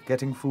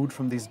 Getting food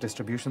from these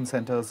distribution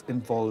centers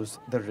involves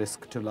the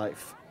risk to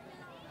life.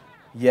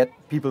 Yet,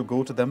 people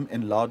go to them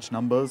in large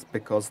numbers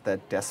because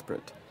they're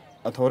desperate.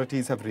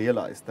 Authorities have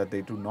realized that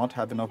they do not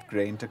have enough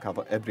grain to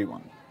cover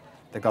everyone.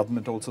 The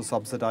government also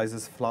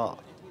subsidizes flour,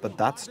 but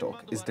that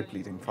stock is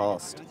depleting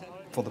fast.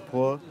 For the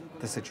poor,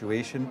 the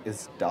situation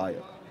is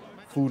dire.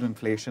 Food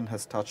inflation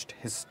has touched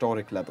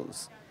historic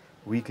levels.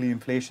 Weekly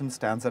inflation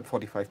stands at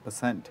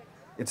 45%.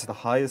 It's the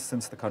highest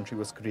since the country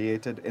was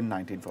created in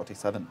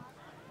 1947.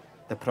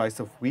 The price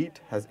of wheat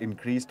has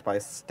increased by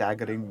a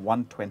staggering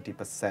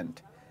 120%.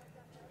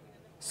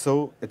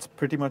 So it's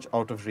pretty much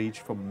out of reach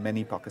for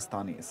many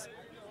Pakistanis.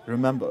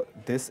 Remember,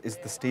 this is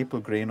the staple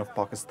grain of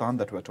Pakistan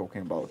that we're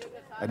talking about.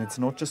 And it's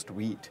not just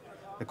wheat.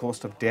 The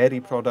cost of dairy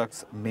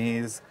products,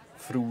 maize,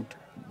 fruit,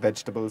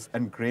 vegetables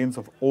and grains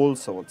of all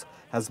sorts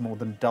has more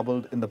than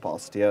doubled in the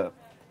past year.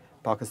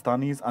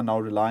 Pakistanis are now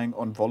relying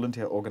on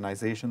volunteer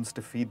organizations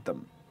to feed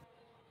them.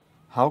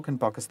 How can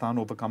Pakistan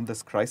overcome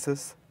this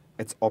crisis?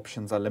 Its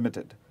options are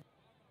limited.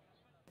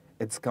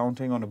 It's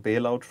counting on a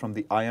bailout from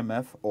the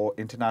IMF or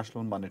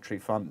International Monetary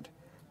Fund.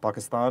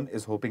 Pakistan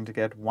is hoping to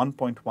get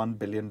 $1.1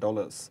 billion,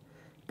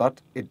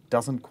 but it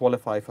doesn't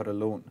qualify for a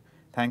loan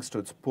thanks to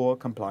its poor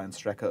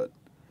compliance record.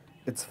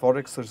 Its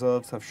forex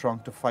reserves have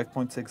shrunk to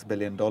 $5.6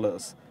 billion.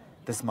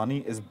 This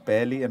money is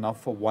barely enough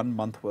for 1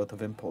 month worth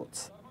of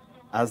imports.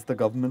 As the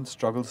government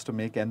struggles to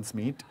make ends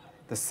meet,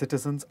 the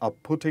citizens are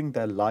putting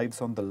their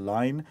lives on the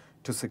line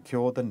to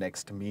secure the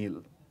next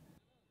meal.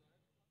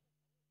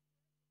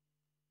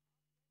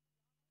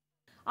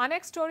 Our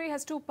next story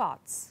has two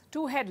parts,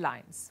 two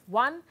headlines.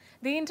 One,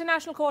 the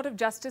International Court of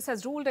Justice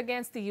has ruled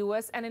against the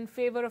US and in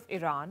favor of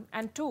Iran.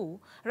 And two,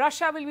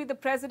 Russia will be the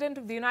president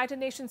of the United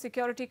Nations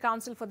Security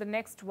Council for the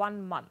next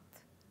 1 month.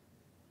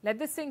 Let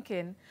this sink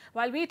in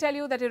while we tell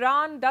you that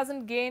Iran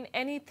doesn't gain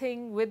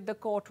anything with the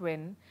court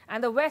win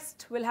and the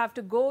West will have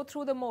to go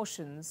through the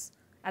motions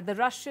at the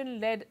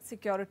Russian-led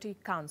Security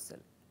Council.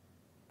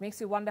 It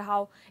makes you wonder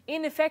how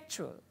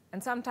ineffectual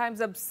and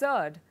sometimes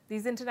absurd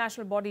these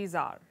international bodies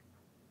are.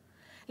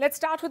 Let's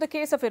start with the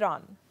case of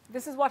Iran.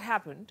 This is what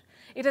happened.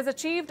 It has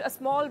achieved a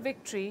small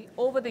victory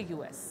over the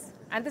US.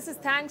 And this is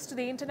thanks to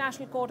the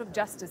International Court of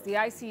Justice, the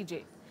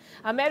ICJ.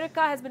 America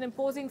has been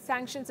imposing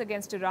sanctions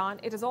against Iran.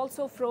 It has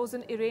also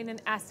frozen Iranian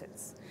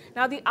assets.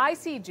 Now, the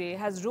ICJ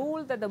has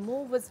ruled that the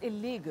move was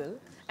illegal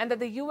and that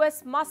the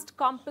US must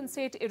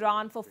compensate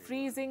Iran for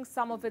freezing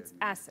some of its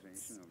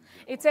assets.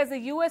 It says the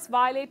US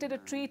violated a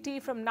treaty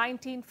from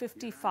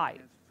 1955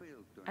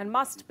 and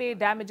must pay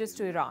damages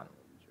to Iran.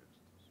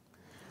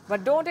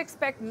 But don't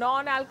expect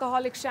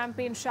non-alcoholic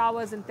champagne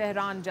showers in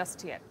Tehran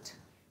just yet.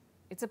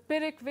 It's a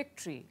Pyrrhic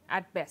victory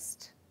at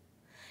best.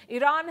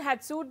 Iran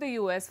had sued the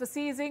US for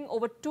seizing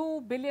over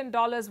 $2 billion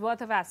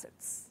worth of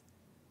assets.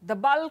 The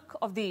bulk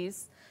of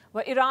these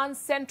were Iran's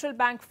central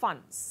bank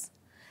funds.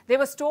 They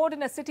were stored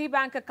in a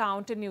Citibank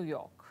account in New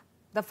York.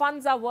 The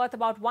funds are worth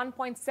about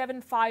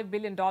 $1.75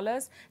 billion.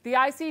 The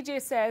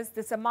ICJ says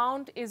this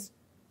amount is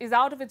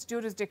out of its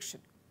jurisdiction.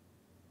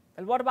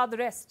 Well, what about the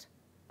rest?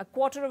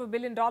 $250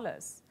 million.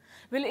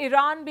 Will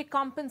Iran be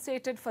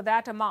compensated for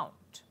that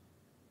amount?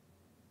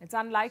 It's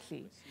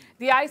unlikely.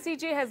 The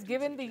ICJ has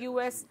given the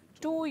US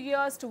 2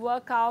 years to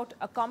work out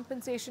a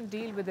compensation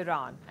deal with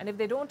Iran. And if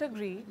they don't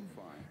agree,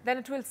 then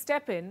it will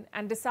step in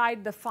and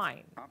decide the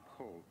fine.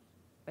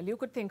 Well, you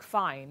could think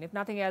fine. If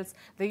nothing else,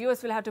 the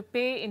US will have to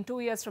pay in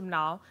 2 years from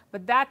now.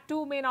 But that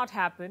too may not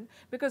happen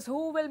because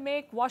who will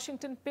make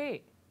Washington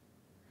pay?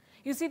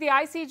 You see, the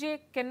ICJ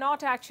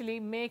cannot actually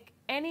make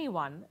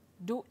anyone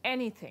do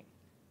anything.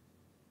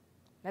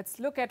 Let's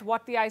look at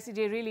what the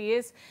ICJ really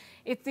is.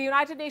 It's the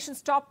United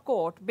Nations top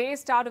court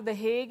based out of The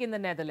Hague in the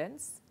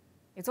Netherlands.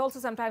 It's also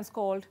sometimes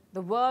called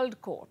the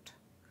World Court.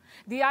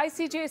 The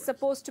ICJ is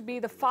supposed to be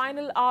the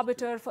final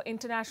arbiter for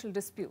international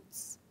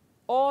disputes.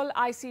 All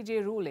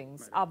ICJ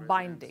rulings are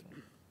binding.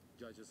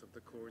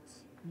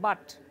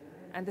 But,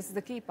 and this is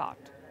the key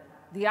part,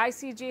 the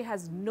ICJ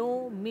has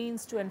no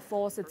means to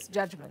enforce its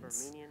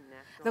judgments.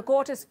 The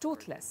court is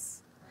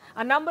toothless.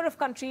 A number of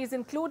countries,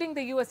 including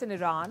the US and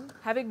Iran,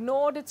 have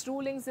ignored its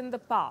rulings in the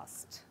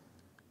past.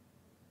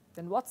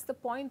 Then what's the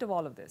point of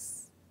all of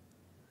this?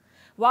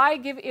 Why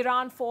give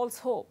Iran false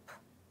hope?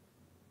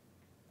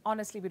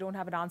 Honestly, we don't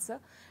have an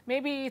answer.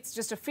 Maybe it's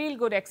just a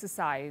feel-good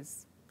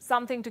exercise,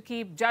 something to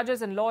keep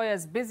judges and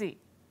lawyers busy.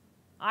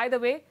 Either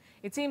way,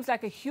 it seems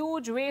like a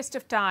huge waste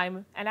of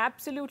time and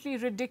absolutely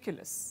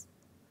ridiculous.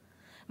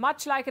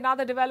 Much like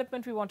another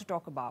development we want to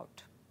talk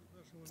about.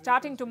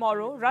 Starting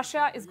tomorrow,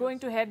 Russia is going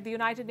to head the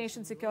United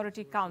Nations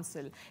Security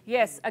Council.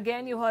 Yes,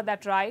 again, you heard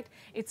that right.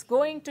 It's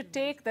going to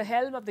take the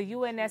helm of the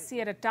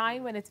UNSC at a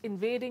time when it's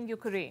invading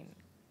Ukraine.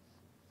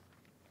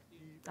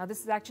 Now,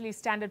 this is actually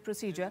standard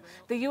procedure.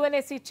 The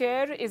UNSC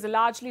chair is a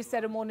largely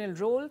ceremonial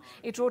role.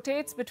 It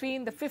rotates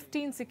between the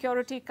 15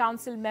 Security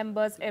Council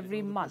members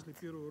every month.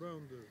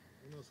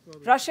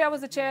 Russia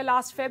was the chair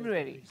last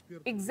February,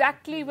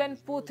 exactly when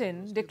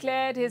Putin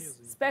declared his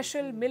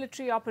special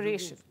military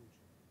operation.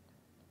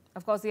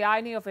 Of course, the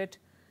irony of it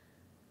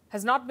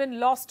has not been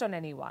lost on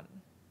anyone.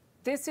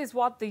 This is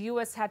what the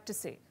US had to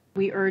say.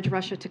 We urge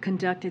Russia to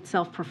conduct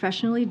itself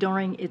professionally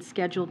during its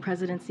scheduled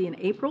presidency in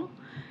April,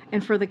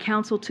 and for the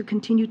Council to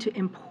continue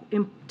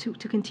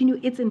to continue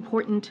its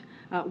important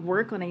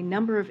work on a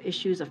number of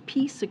issues of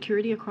peace,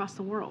 security across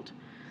the world.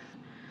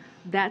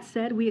 That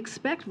said, we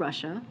expect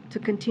Russia to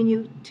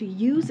continue to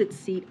use its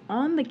seat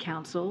on the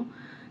Council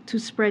to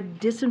spread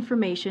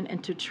disinformation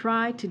and to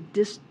try to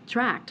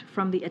distract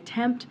from the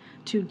attempt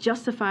to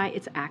justify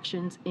its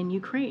actions in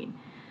Ukraine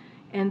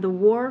and the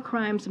war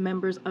crimes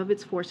members of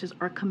its forces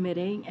are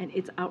committing and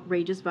its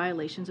outrageous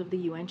violations of the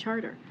UN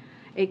Charter.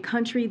 A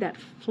country that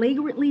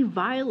flagrantly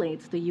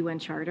violates the UN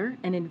Charter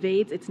and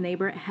invades its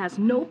neighbor has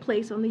no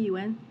place on the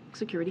UN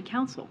Security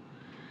Council.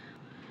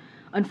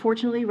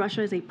 Unfortunately,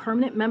 Russia is a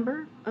permanent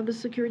member of the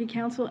Security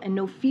Council, and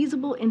no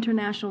feasible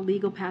international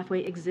legal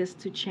pathway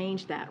exists to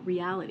change that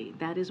reality.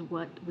 That is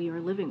what we are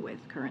living with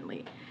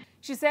currently.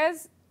 She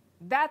says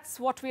that's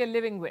what we are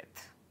living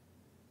with.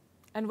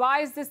 And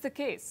why is this the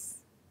case?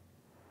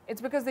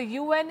 It's because the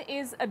UN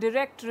is a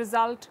direct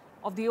result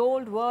of the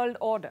old world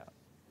order.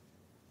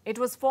 It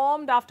was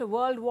formed after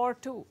World War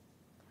II,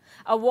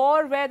 a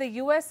war where the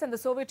US and the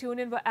Soviet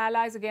Union were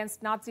allies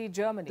against Nazi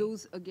Germany.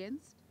 Those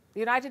against? The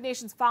United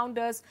Nations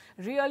founders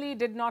really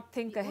did not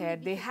think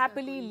ahead. They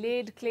happily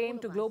laid claim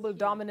to global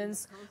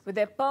dominance with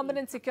their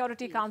permanent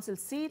Security Council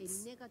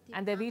seats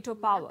and their veto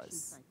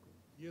powers.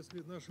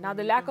 Now,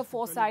 the lack of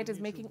foresight is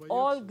making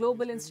all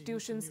global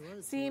institutions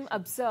seem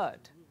absurd.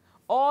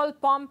 All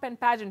pomp and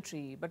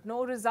pageantry, but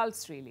no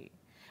results really.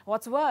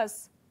 What's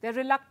worse, they're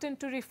reluctant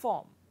to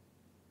reform.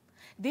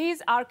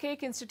 These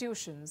archaic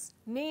institutions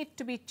need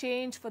to be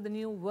changed for the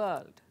new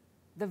world.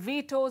 The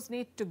vetoes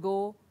need to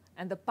go,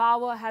 and the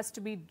power has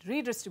to be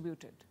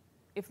redistributed.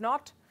 If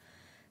not,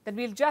 then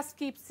we'll just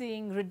keep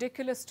seeing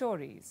ridiculous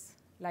stories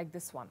like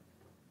this one.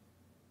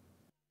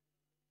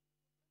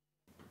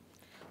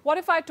 What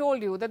if I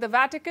told you that the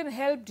Vatican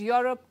helped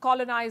Europe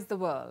colonize the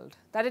world,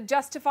 that it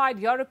justified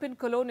European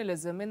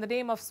colonialism in the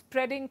name of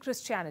spreading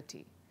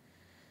Christianity,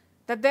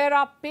 that there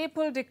are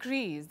papal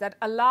decrees that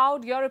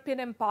allowed European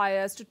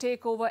empires to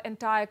take over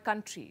entire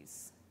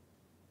countries?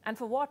 And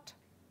for what?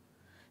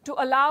 To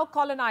allow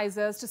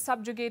colonizers to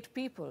subjugate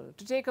people,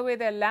 to take away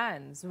their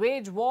lands,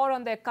 wage war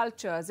on their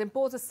cultures,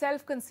 impose a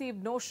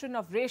self-conceived notion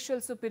of racial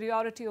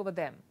superiority over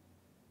them.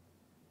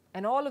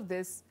 And all of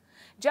this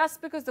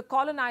just because the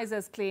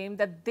colonizers claimed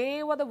that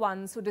they were the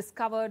ones who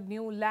discovered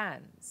new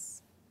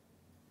lands.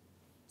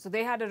 So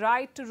they had a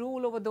right to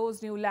rule over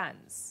those new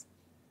lands.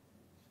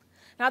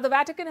 Now the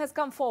Vatican has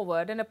come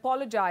forward and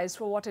apologized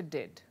for what it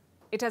did.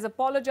 It has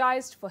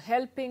apologized for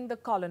helping the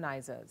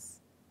colonizers.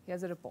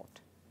 Here's a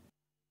report.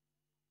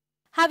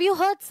 Have you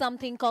heard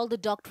something called the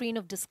doctrine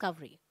of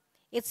discovery?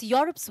 It's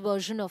Europe's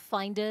version of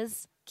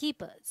finders,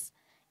 keepers.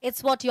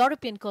 It's what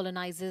European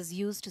colonizers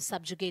used to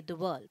subjugate the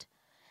world.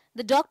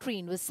 The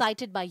doctrine was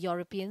cited by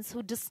Europeans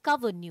who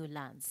discovered new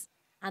lands,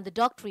 and the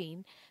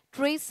doctrine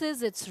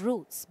traces its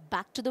roots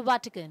back to the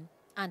Vatican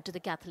and to the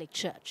Catholic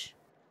Church.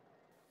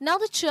 Now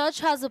the Church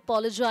has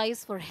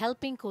apologized for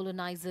helping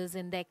colonizers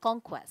in their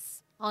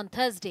conquests. On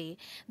Thursday,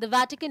 the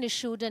Vatican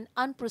issued an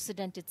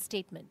unprecedented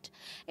statement.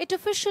 It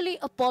officially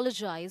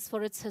apologized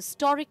for its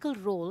historical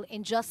role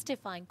in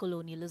justifying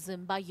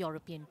colonialism by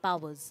European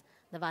powers,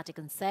 the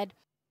Vatican said.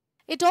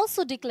 It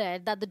also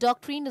declared that the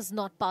doctrine is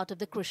not part of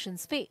the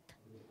Christian's faith,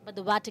 but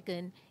the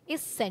Vatican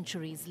is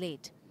centuries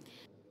late.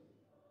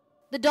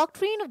 The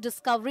doctrine of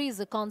discovery is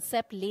a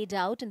concept laid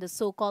out in the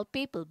so-called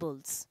papal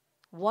bulls.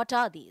 What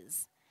are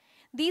these?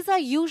 These are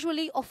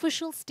usually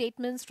official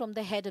statements from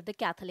the head of the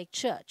Catholic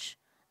Church.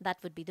 That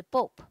would be the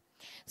Pope.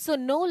 So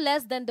no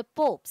less than the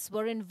popes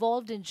were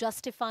involved in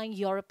justifying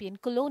European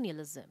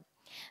colonialism.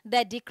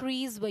 Their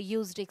decrees were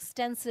used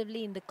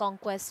extensively in the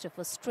conquest of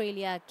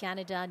Australia,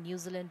 Canada, New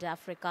Zealand,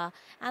 Africa,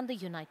 and the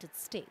United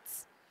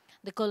States.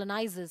 The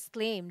colonizers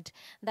claimed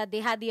that they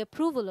had the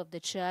approval of the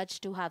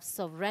Church to have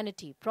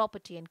sovereignty,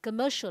 property, and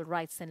commercial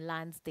rights in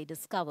lands they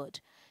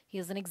discovered.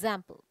 Here's an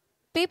example.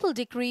 Papal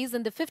decrees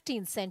in the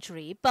 15th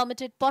century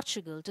permitted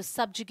Portugal to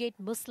subjugate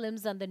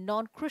Muslims and the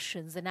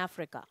non-Christians in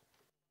Africa.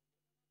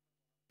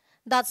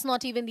 That's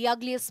not even the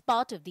ugliest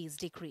part of these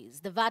decrees.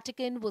 The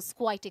Vatican was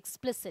quite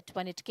explicit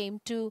when it came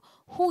to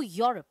who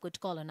Europe could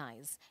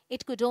colonize.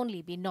 It could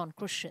only be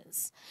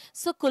non-Christians.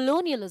 So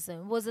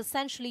colonialism was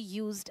essentially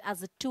used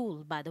as a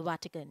tool by the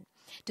Vatican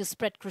to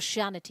spread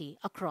Christianity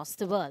across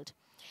the world.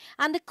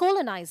 And the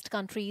colonized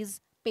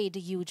countries paid a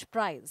huge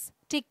price.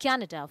 Take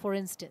Canada, for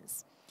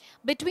instance.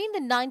 Between the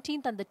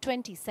 19th and the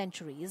 20th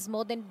centuries,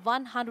 more than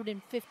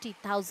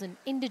 150,000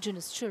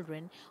 indigenous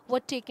children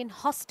were taken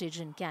hostage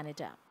in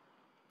Canada.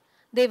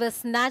 They were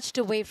snatched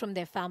away from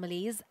their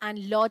families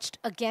and lodged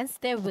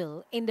against their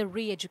will in the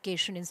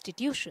re-education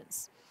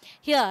institutions.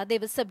 Here, they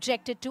were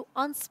subjected to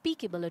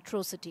unspeakable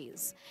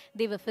atrocities.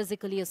 They were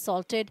physically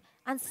assaulted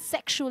and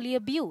sexually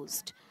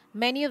abused.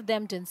 Many of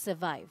them didn't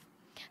survive.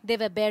 They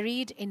were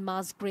buried in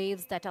mass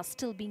graves that are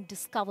still being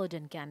discovered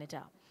in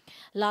Canada.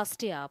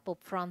 Last year,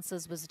 Pope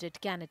Francis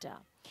visited Canada.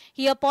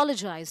 He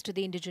apologized to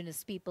the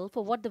indigenous people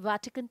for what the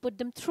Vatican put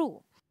them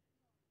through.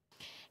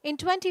 In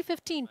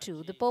 2015,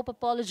 too, the Pope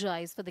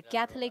apologized for the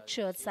Catholic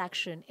Church's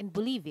action in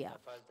Bolivia.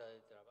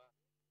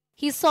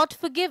 He sought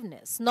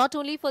forgiveness not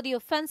only for the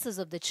offenses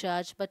of the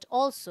Church, but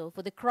also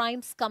for the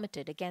crimes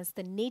committed against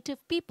the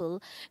native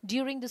people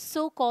during the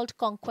so-called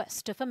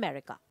conquest of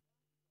America.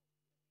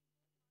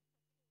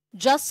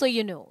 Just so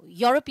you know,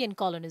 European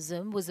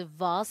colonism was a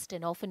vast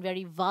and often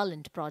very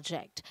violent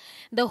project.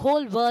 The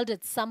whole world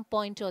at some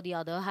point or the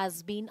other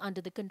has been under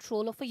the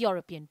control of a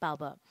European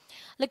power.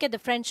 Look at the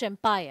French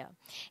Empire.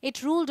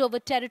 It ruled over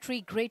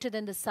territory greater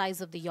than the size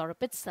of the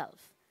Europe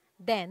itself.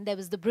 Then there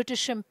was the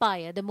British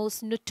Empire, the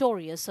most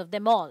notorious of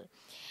them all.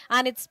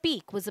 And its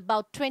peak was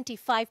about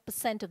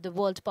 25% of the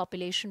world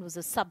population was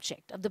a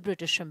subject of the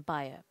British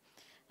Empire.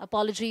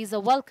 Apologies are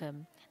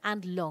welcome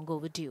and long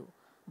overdue.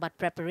 But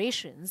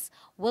preparations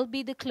will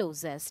be the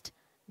closest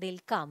they'll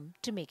come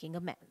to making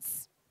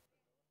amends.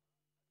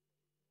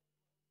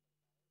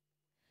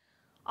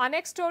 Our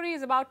next story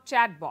is about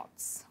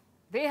chatbots.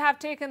 They have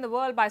taken the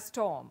world by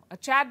storm. A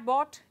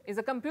chatbot is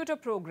a computer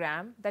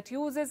program that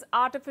uses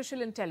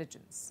artificial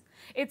intelligence.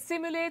 It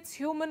simulates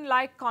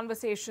human-like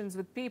conversations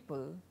with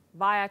people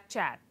via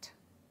chat.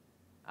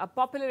 A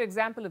popular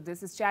example of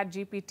this is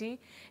ChatGPT.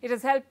 It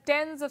has helped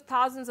tens of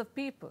thousands of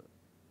people.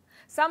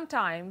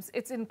 Sometimes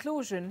its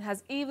inclusion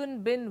has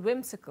even been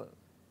whimsical,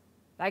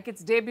 like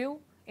its debut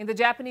in the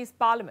Japanese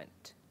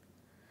parliament.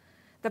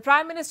 The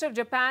Prime Minister of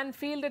Japan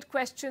fielded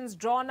questions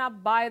drawn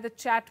up by the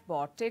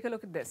chatbot. Take a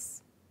look at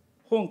this.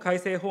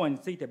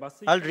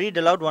 I'll read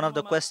aloud one of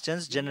the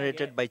questions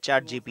generated by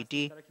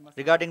ChatGPT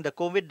regarding the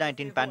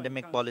COVID-19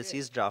 pandemic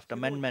policies draft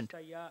amendment.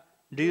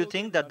 Do you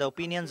think that the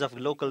opinions of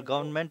local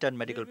government and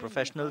medical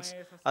professionals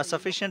are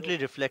sufficiently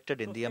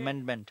reflected in the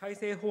amendment? I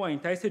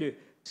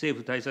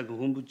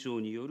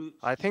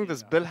think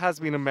this bill has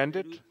been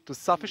amended to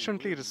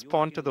sufficiently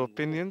respond to the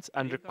opinions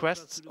and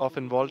requests of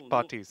involved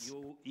parties.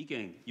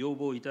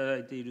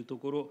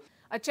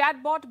 A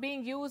chatbot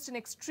being used in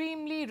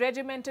extremely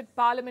regimented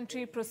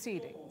parliamentary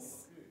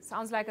proceedings.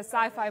 Sounds like a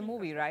sci-fi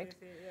movie, right?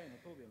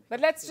 But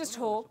let's just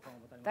hope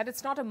that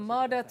it's not a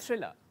murder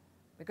thriller,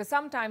 because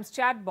sometimes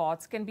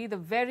chatbots can be the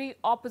very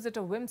opposite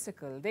of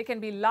whimsical. They can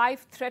be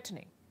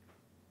life-threatening.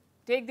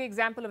 Take the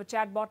example of a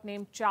chatbot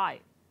named Chai.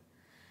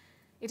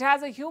 It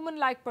has a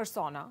human-like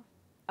persona.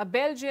 A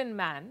Belgian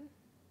man,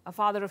 a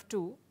father of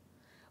two,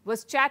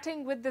 was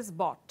chatting with this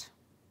bot.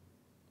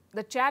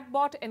 The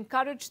chatbot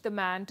encouraged the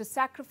man to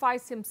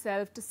sacrifice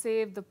himself to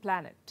save the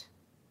planet.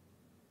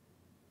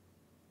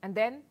 And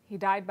then he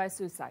died by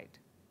suicide.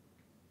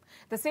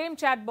 The same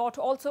chatbot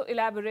also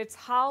elaborates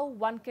how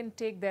one can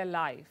take their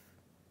life.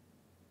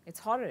 It's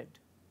horrid,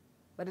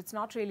 but it's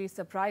not really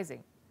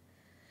surprising.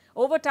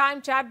 Over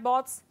time,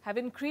 chatbots have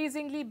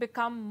increasingly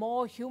become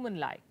more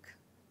human-like.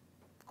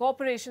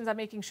 Corporations are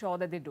making sure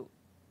that they do.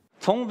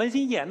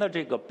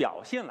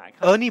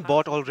 Ernie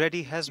bot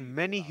already has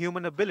many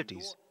human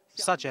abilities,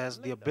 such as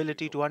the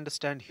ability to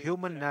understand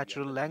human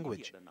natural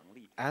language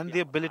and the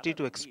ability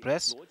to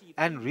express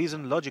and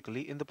reason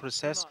logically in the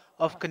process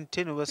of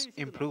continuous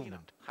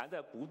improvement.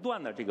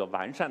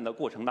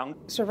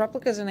 So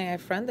Replica is an AI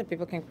friend that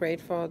people can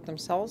create for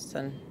themselves,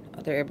 and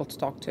they're able to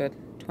talk to it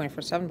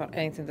 24/7 about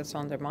anything that's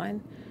on their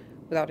mind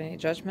without any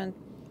judgment.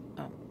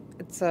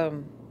 It's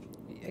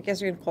I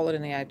guess you can call it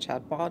an AI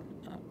chatbot.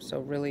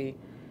 So really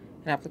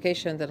an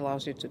application that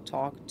allows you to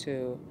talk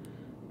to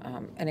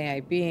an AI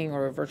being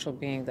or a virtual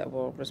being that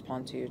will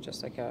respond to you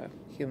just like a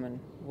human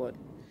would.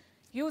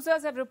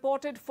 Users have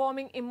reported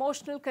forming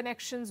emotional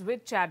connections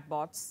with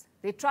chatbots.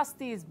 They trust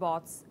these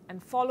bots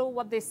and follow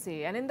what they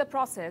say. And in the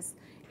process,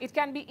 it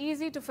can be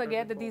easy to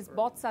forget that these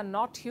bots are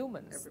not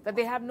humans, that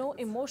they have no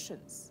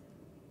emotions.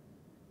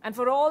 And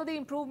for all the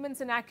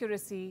improvements in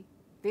accuracy,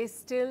 they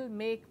still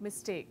make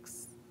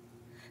mistakes.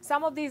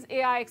 Some of these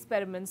AI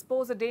experiments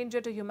pose a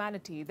danger to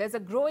humanity. There's a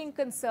growing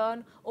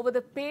concern over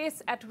the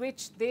pace at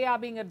which they are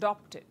being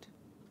adopted.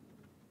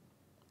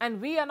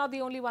 And we are not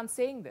the only ones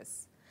saying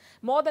this.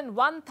 More than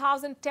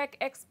 1,000 tech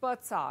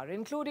experts are,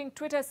 including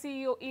Twitter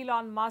CEO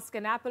Elon Musk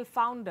and Apple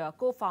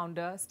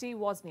co-founder Steve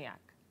Wozniak.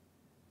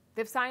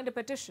 They've signed a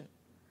petition.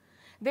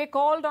 They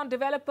called on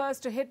developers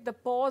to hit the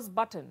pause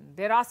button.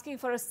 They're asking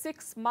for a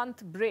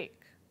 6-month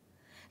break.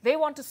 They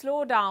want to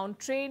slow down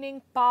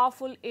training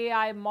powerful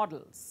AI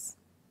models.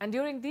 And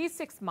during these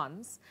 6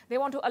 months, they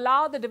want to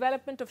allow the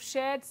development of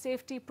shared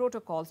safety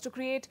protocols to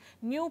create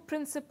new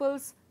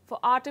principles for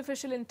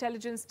artificial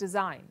intelligence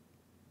design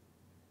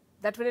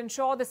that will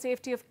ensure the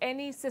safety of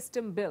any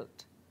system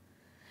built.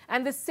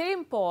 And the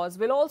same pause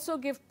will also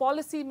give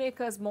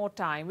policymakers more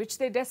time, which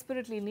they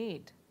desperately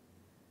need.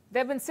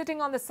 They've been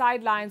sitting on the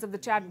sidelines of the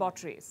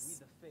chatbot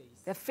race.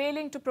 They're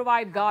failing to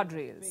provide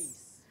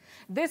guardrails.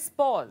 This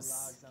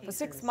pause for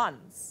 6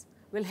 months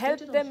will help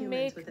them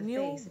make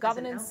new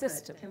governance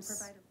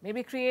systems,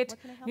 maybe create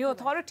new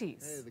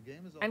authorities,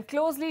 and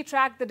closely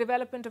track the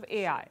development of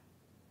AI.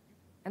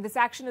 And this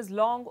action is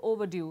long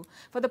overdue.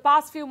 For the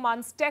past few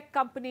months, tech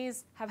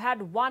companies have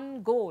had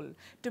one goal: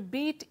 to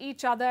beat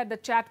each other at the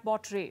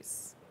chatbot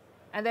race.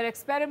 And their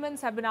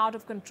experiments have been out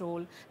of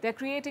control. They're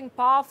creating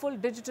powerful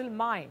digital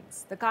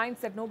minds, the kinds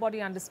that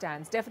nobody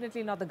understands,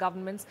 definitely not the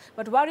governments,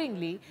 but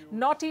worryingly,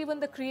 not even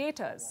the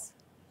creators.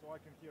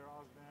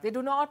 They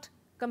do not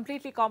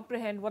completely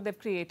comprehend what they've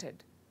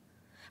created.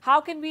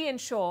 How can we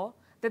ensure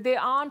that they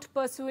aren't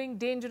pursuing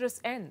dangerous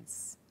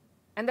ends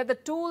and that the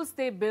tools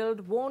they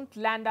build won't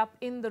land up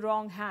in the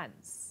wrong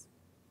hands?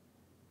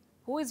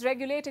 Who is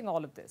regulating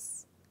all of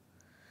this?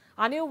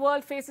 Our new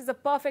world faces a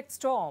perfect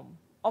storm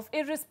of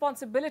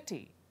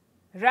irresponsibility,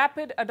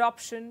 rapid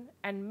adoption,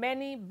 and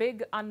many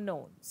big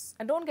unknowns.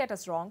 And don't get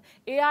us wrong,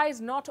 AI is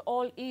not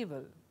all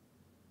evil.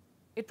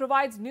 It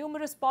provides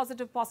numerous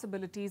positive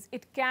possibilities.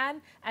 It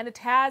can and it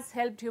has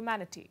helped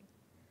humanity.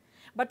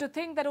 But to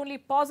think that only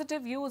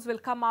positive use will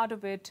come out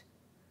of it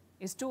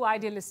is too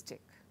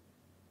idealistic.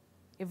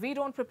 If we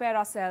don't prepare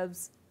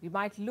ourselves, we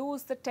might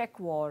lose the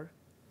tech war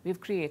we've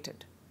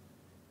created.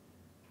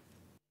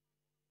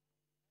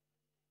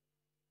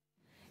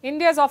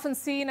 India is often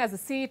seen as a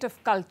seat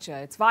of culture.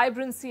 Its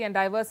vibrancy and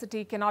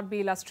diversity cannot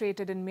be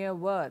illustrated in mere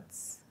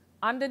words.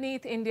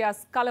 Underneath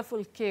India's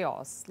colorful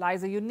chaos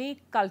lies a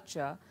unique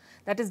culture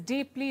that is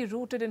deeply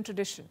rooted in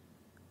tradition.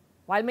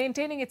 While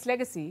maintaining its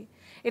legacy,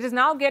 it is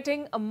now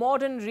getting a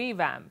modern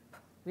revamp.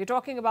 We're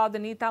talking about the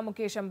Nita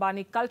Mukesh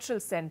Ambani Cultural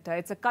Centre.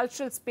 It's a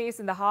cultural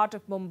space in the heart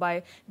of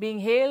Mumbai, being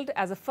hailed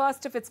as a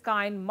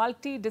first-of-its-kind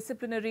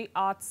multidisciplinary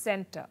arts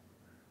centre.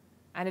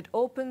 And it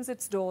opens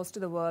its doors to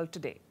the world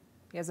today.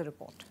 Here's a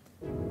report.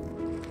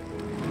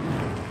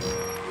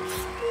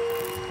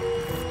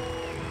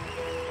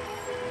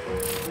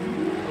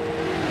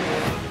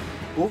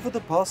 Over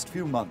the past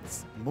few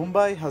months,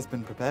 Mumbai has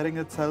been preparing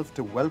itself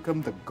to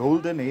welcome the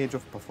golden age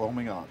of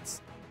performing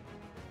arts.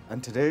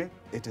 And today,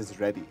 it is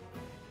ready.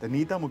 The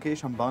Nita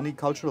Mukesh Ambani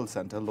Cultural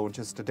Centre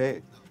launches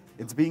today.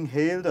 It's being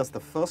hailed as the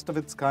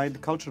first-of-its-kind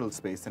cultural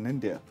space in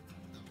India.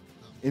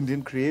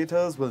 Indian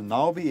creators will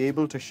now be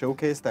able to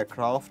showcase their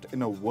craft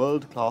in a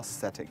world-class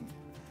setting.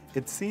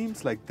 It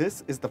seems like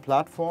this is the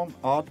platform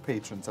art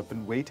patrons have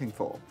been waiting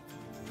for.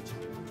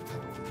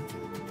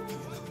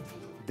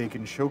 They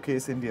can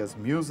showcase India's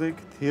music,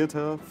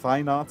 theatre,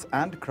 fine arts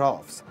and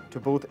crafts to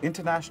both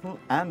international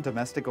and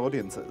domestic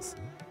audiences.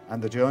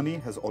 And the journey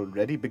has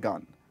already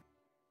begun.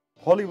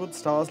 Hollywood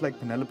stars like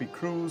Penelope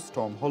Cruz,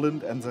 Tom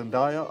Holland and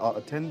Zendaya are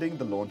attending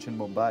the launch in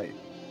Mumbai.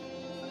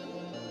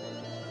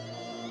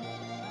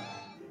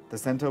 The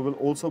centre will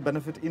also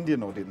benefit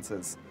Indian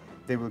audiences.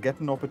 They will get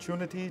an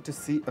opportunity to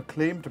see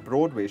acclaimed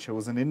Broadway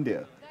shows in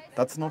India.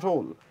 That's not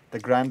all. The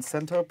Grand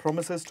Centre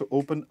promises to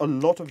open a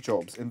lot of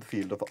jobs in the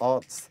field of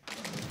arts.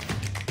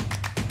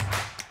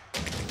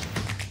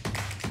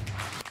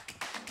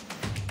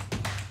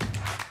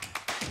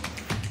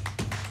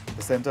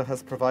 The centre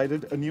has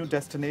provided a new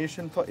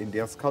destination for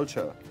India's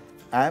culture,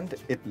 and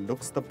it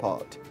looks the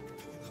part.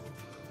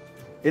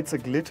 It's a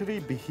glittery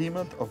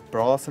behemoth of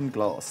brass and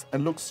glass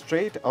and looks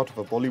straight out of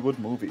a Bollywood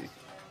movie.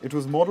 It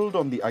was modelled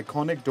on the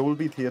iconic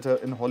Dolby Theatre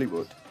in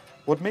Hollywood.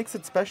 What makes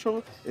it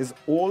special is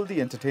all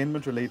the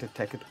entertainment-related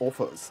tech it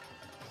offers.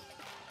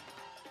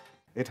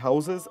 It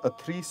houses a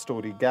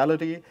 3-story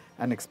gallery,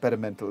 an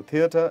experimental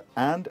theatre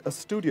and a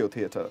studio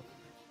theatre.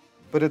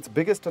 But its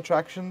biggest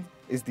attraction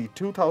is the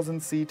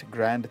 2,000-seat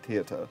Grand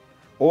Theatre.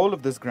 All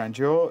of this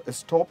grandeur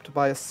is topped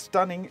by a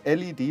stunning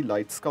LED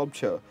light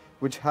sculpture,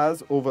 which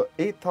has over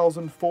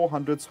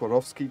 8,400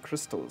 Swarovski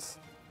crystals.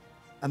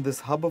 And this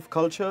hub of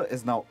culture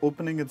is now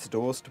opening its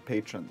doors to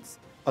patrons,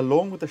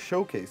 along with a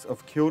showcase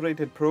of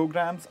curated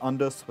programs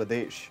under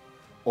Swadesh.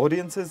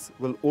 Audiences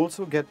will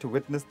also get to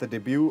witness the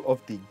debut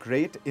of the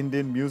great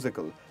Indian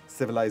musical,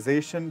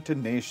 Civilization to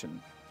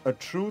Nation, a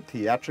true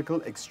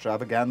theatrical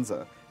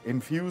extravaganza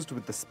infused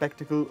with the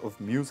spectacle of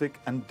music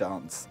and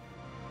dance.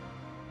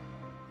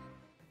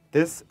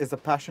 This is a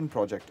passion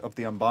project of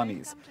the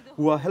Ambanis,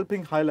 who are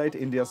helping highlight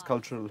India's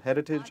cultural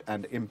heritage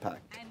and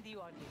impact.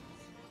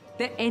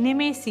 The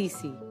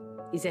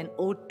NMACC is an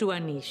ode to our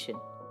nation.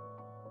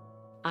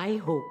 I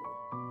hope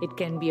it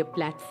can be a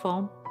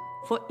platform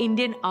for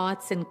Indian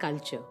arts and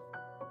culture,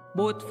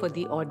 both for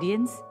the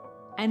audience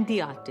and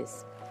the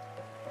artists.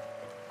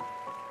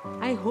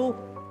 I hope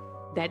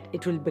that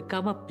it will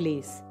become a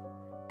place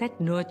that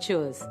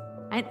nurtures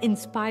and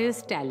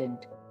inspires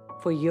talent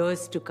for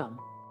years to come.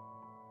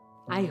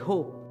 I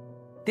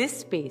hope this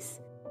space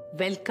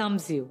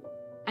welcomes you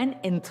and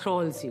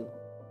enthralls you.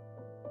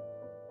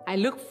 I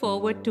look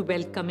forward to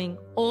welcoming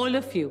all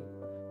of you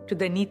to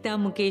the Nita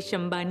Mukesh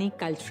Ambani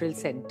Cultural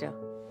Centre.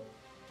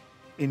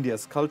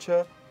 India's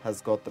culture has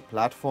got the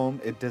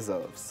platform it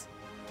deserves.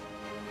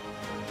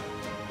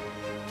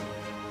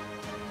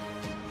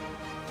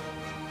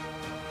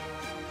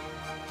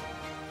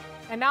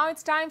 And now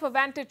it's time for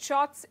Vantage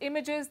Shots,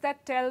 images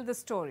that tell the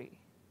story.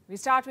 We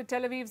start with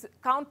Tel Aviv's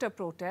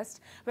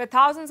counter-protest, where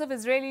thousands of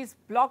Israelis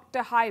blocked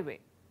a highway.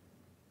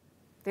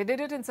 They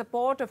did it in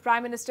support of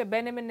Prime Minister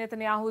Benjamin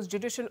Netanyahu's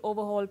judicial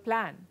overhaul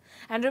plan.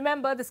 And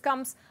remember, this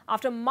comes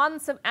after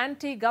months of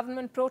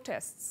anti-government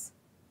protests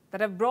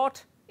that have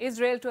brought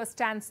Israel to a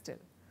standstill.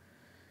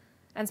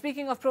 And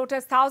speaking of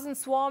protests, thousands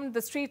swarmed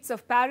the streets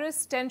of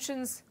Paris.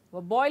 Tensions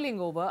were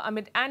boiling over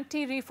amid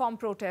anti-reform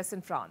protests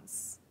in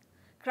France.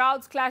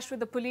 Crowds clashed with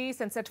the police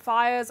and set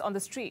fires on the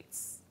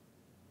streets.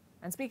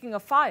 And speaking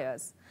of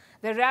fires,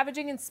 they're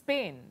ravaging in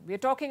Spain. We're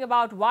talking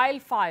about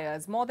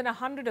wildfires, more than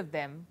 100 of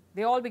them.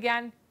 They all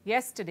began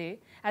yesterday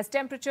as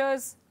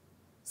temperatures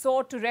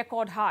soared to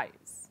record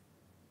highs.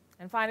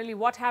 And finally,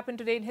 what happened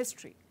today in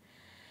history?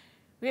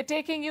 We are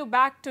taking you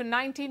back to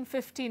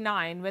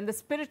 1959 when the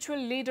spiritual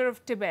leader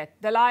of Tibet,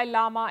 Dalai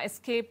Lama,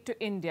 escaped to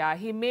India.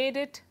 He made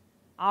it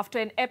after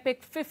an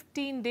epic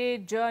 15-day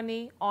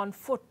journey on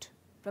foot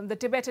from the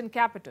Tibetan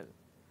capital,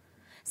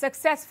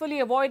 successfully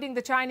avoiding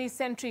the Chinese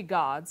sentry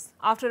guards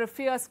after a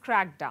fierce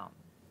crackdown.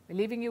 We're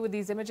leaving you with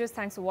these images.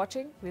 Thanks for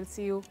watching. We'll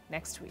see you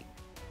next week.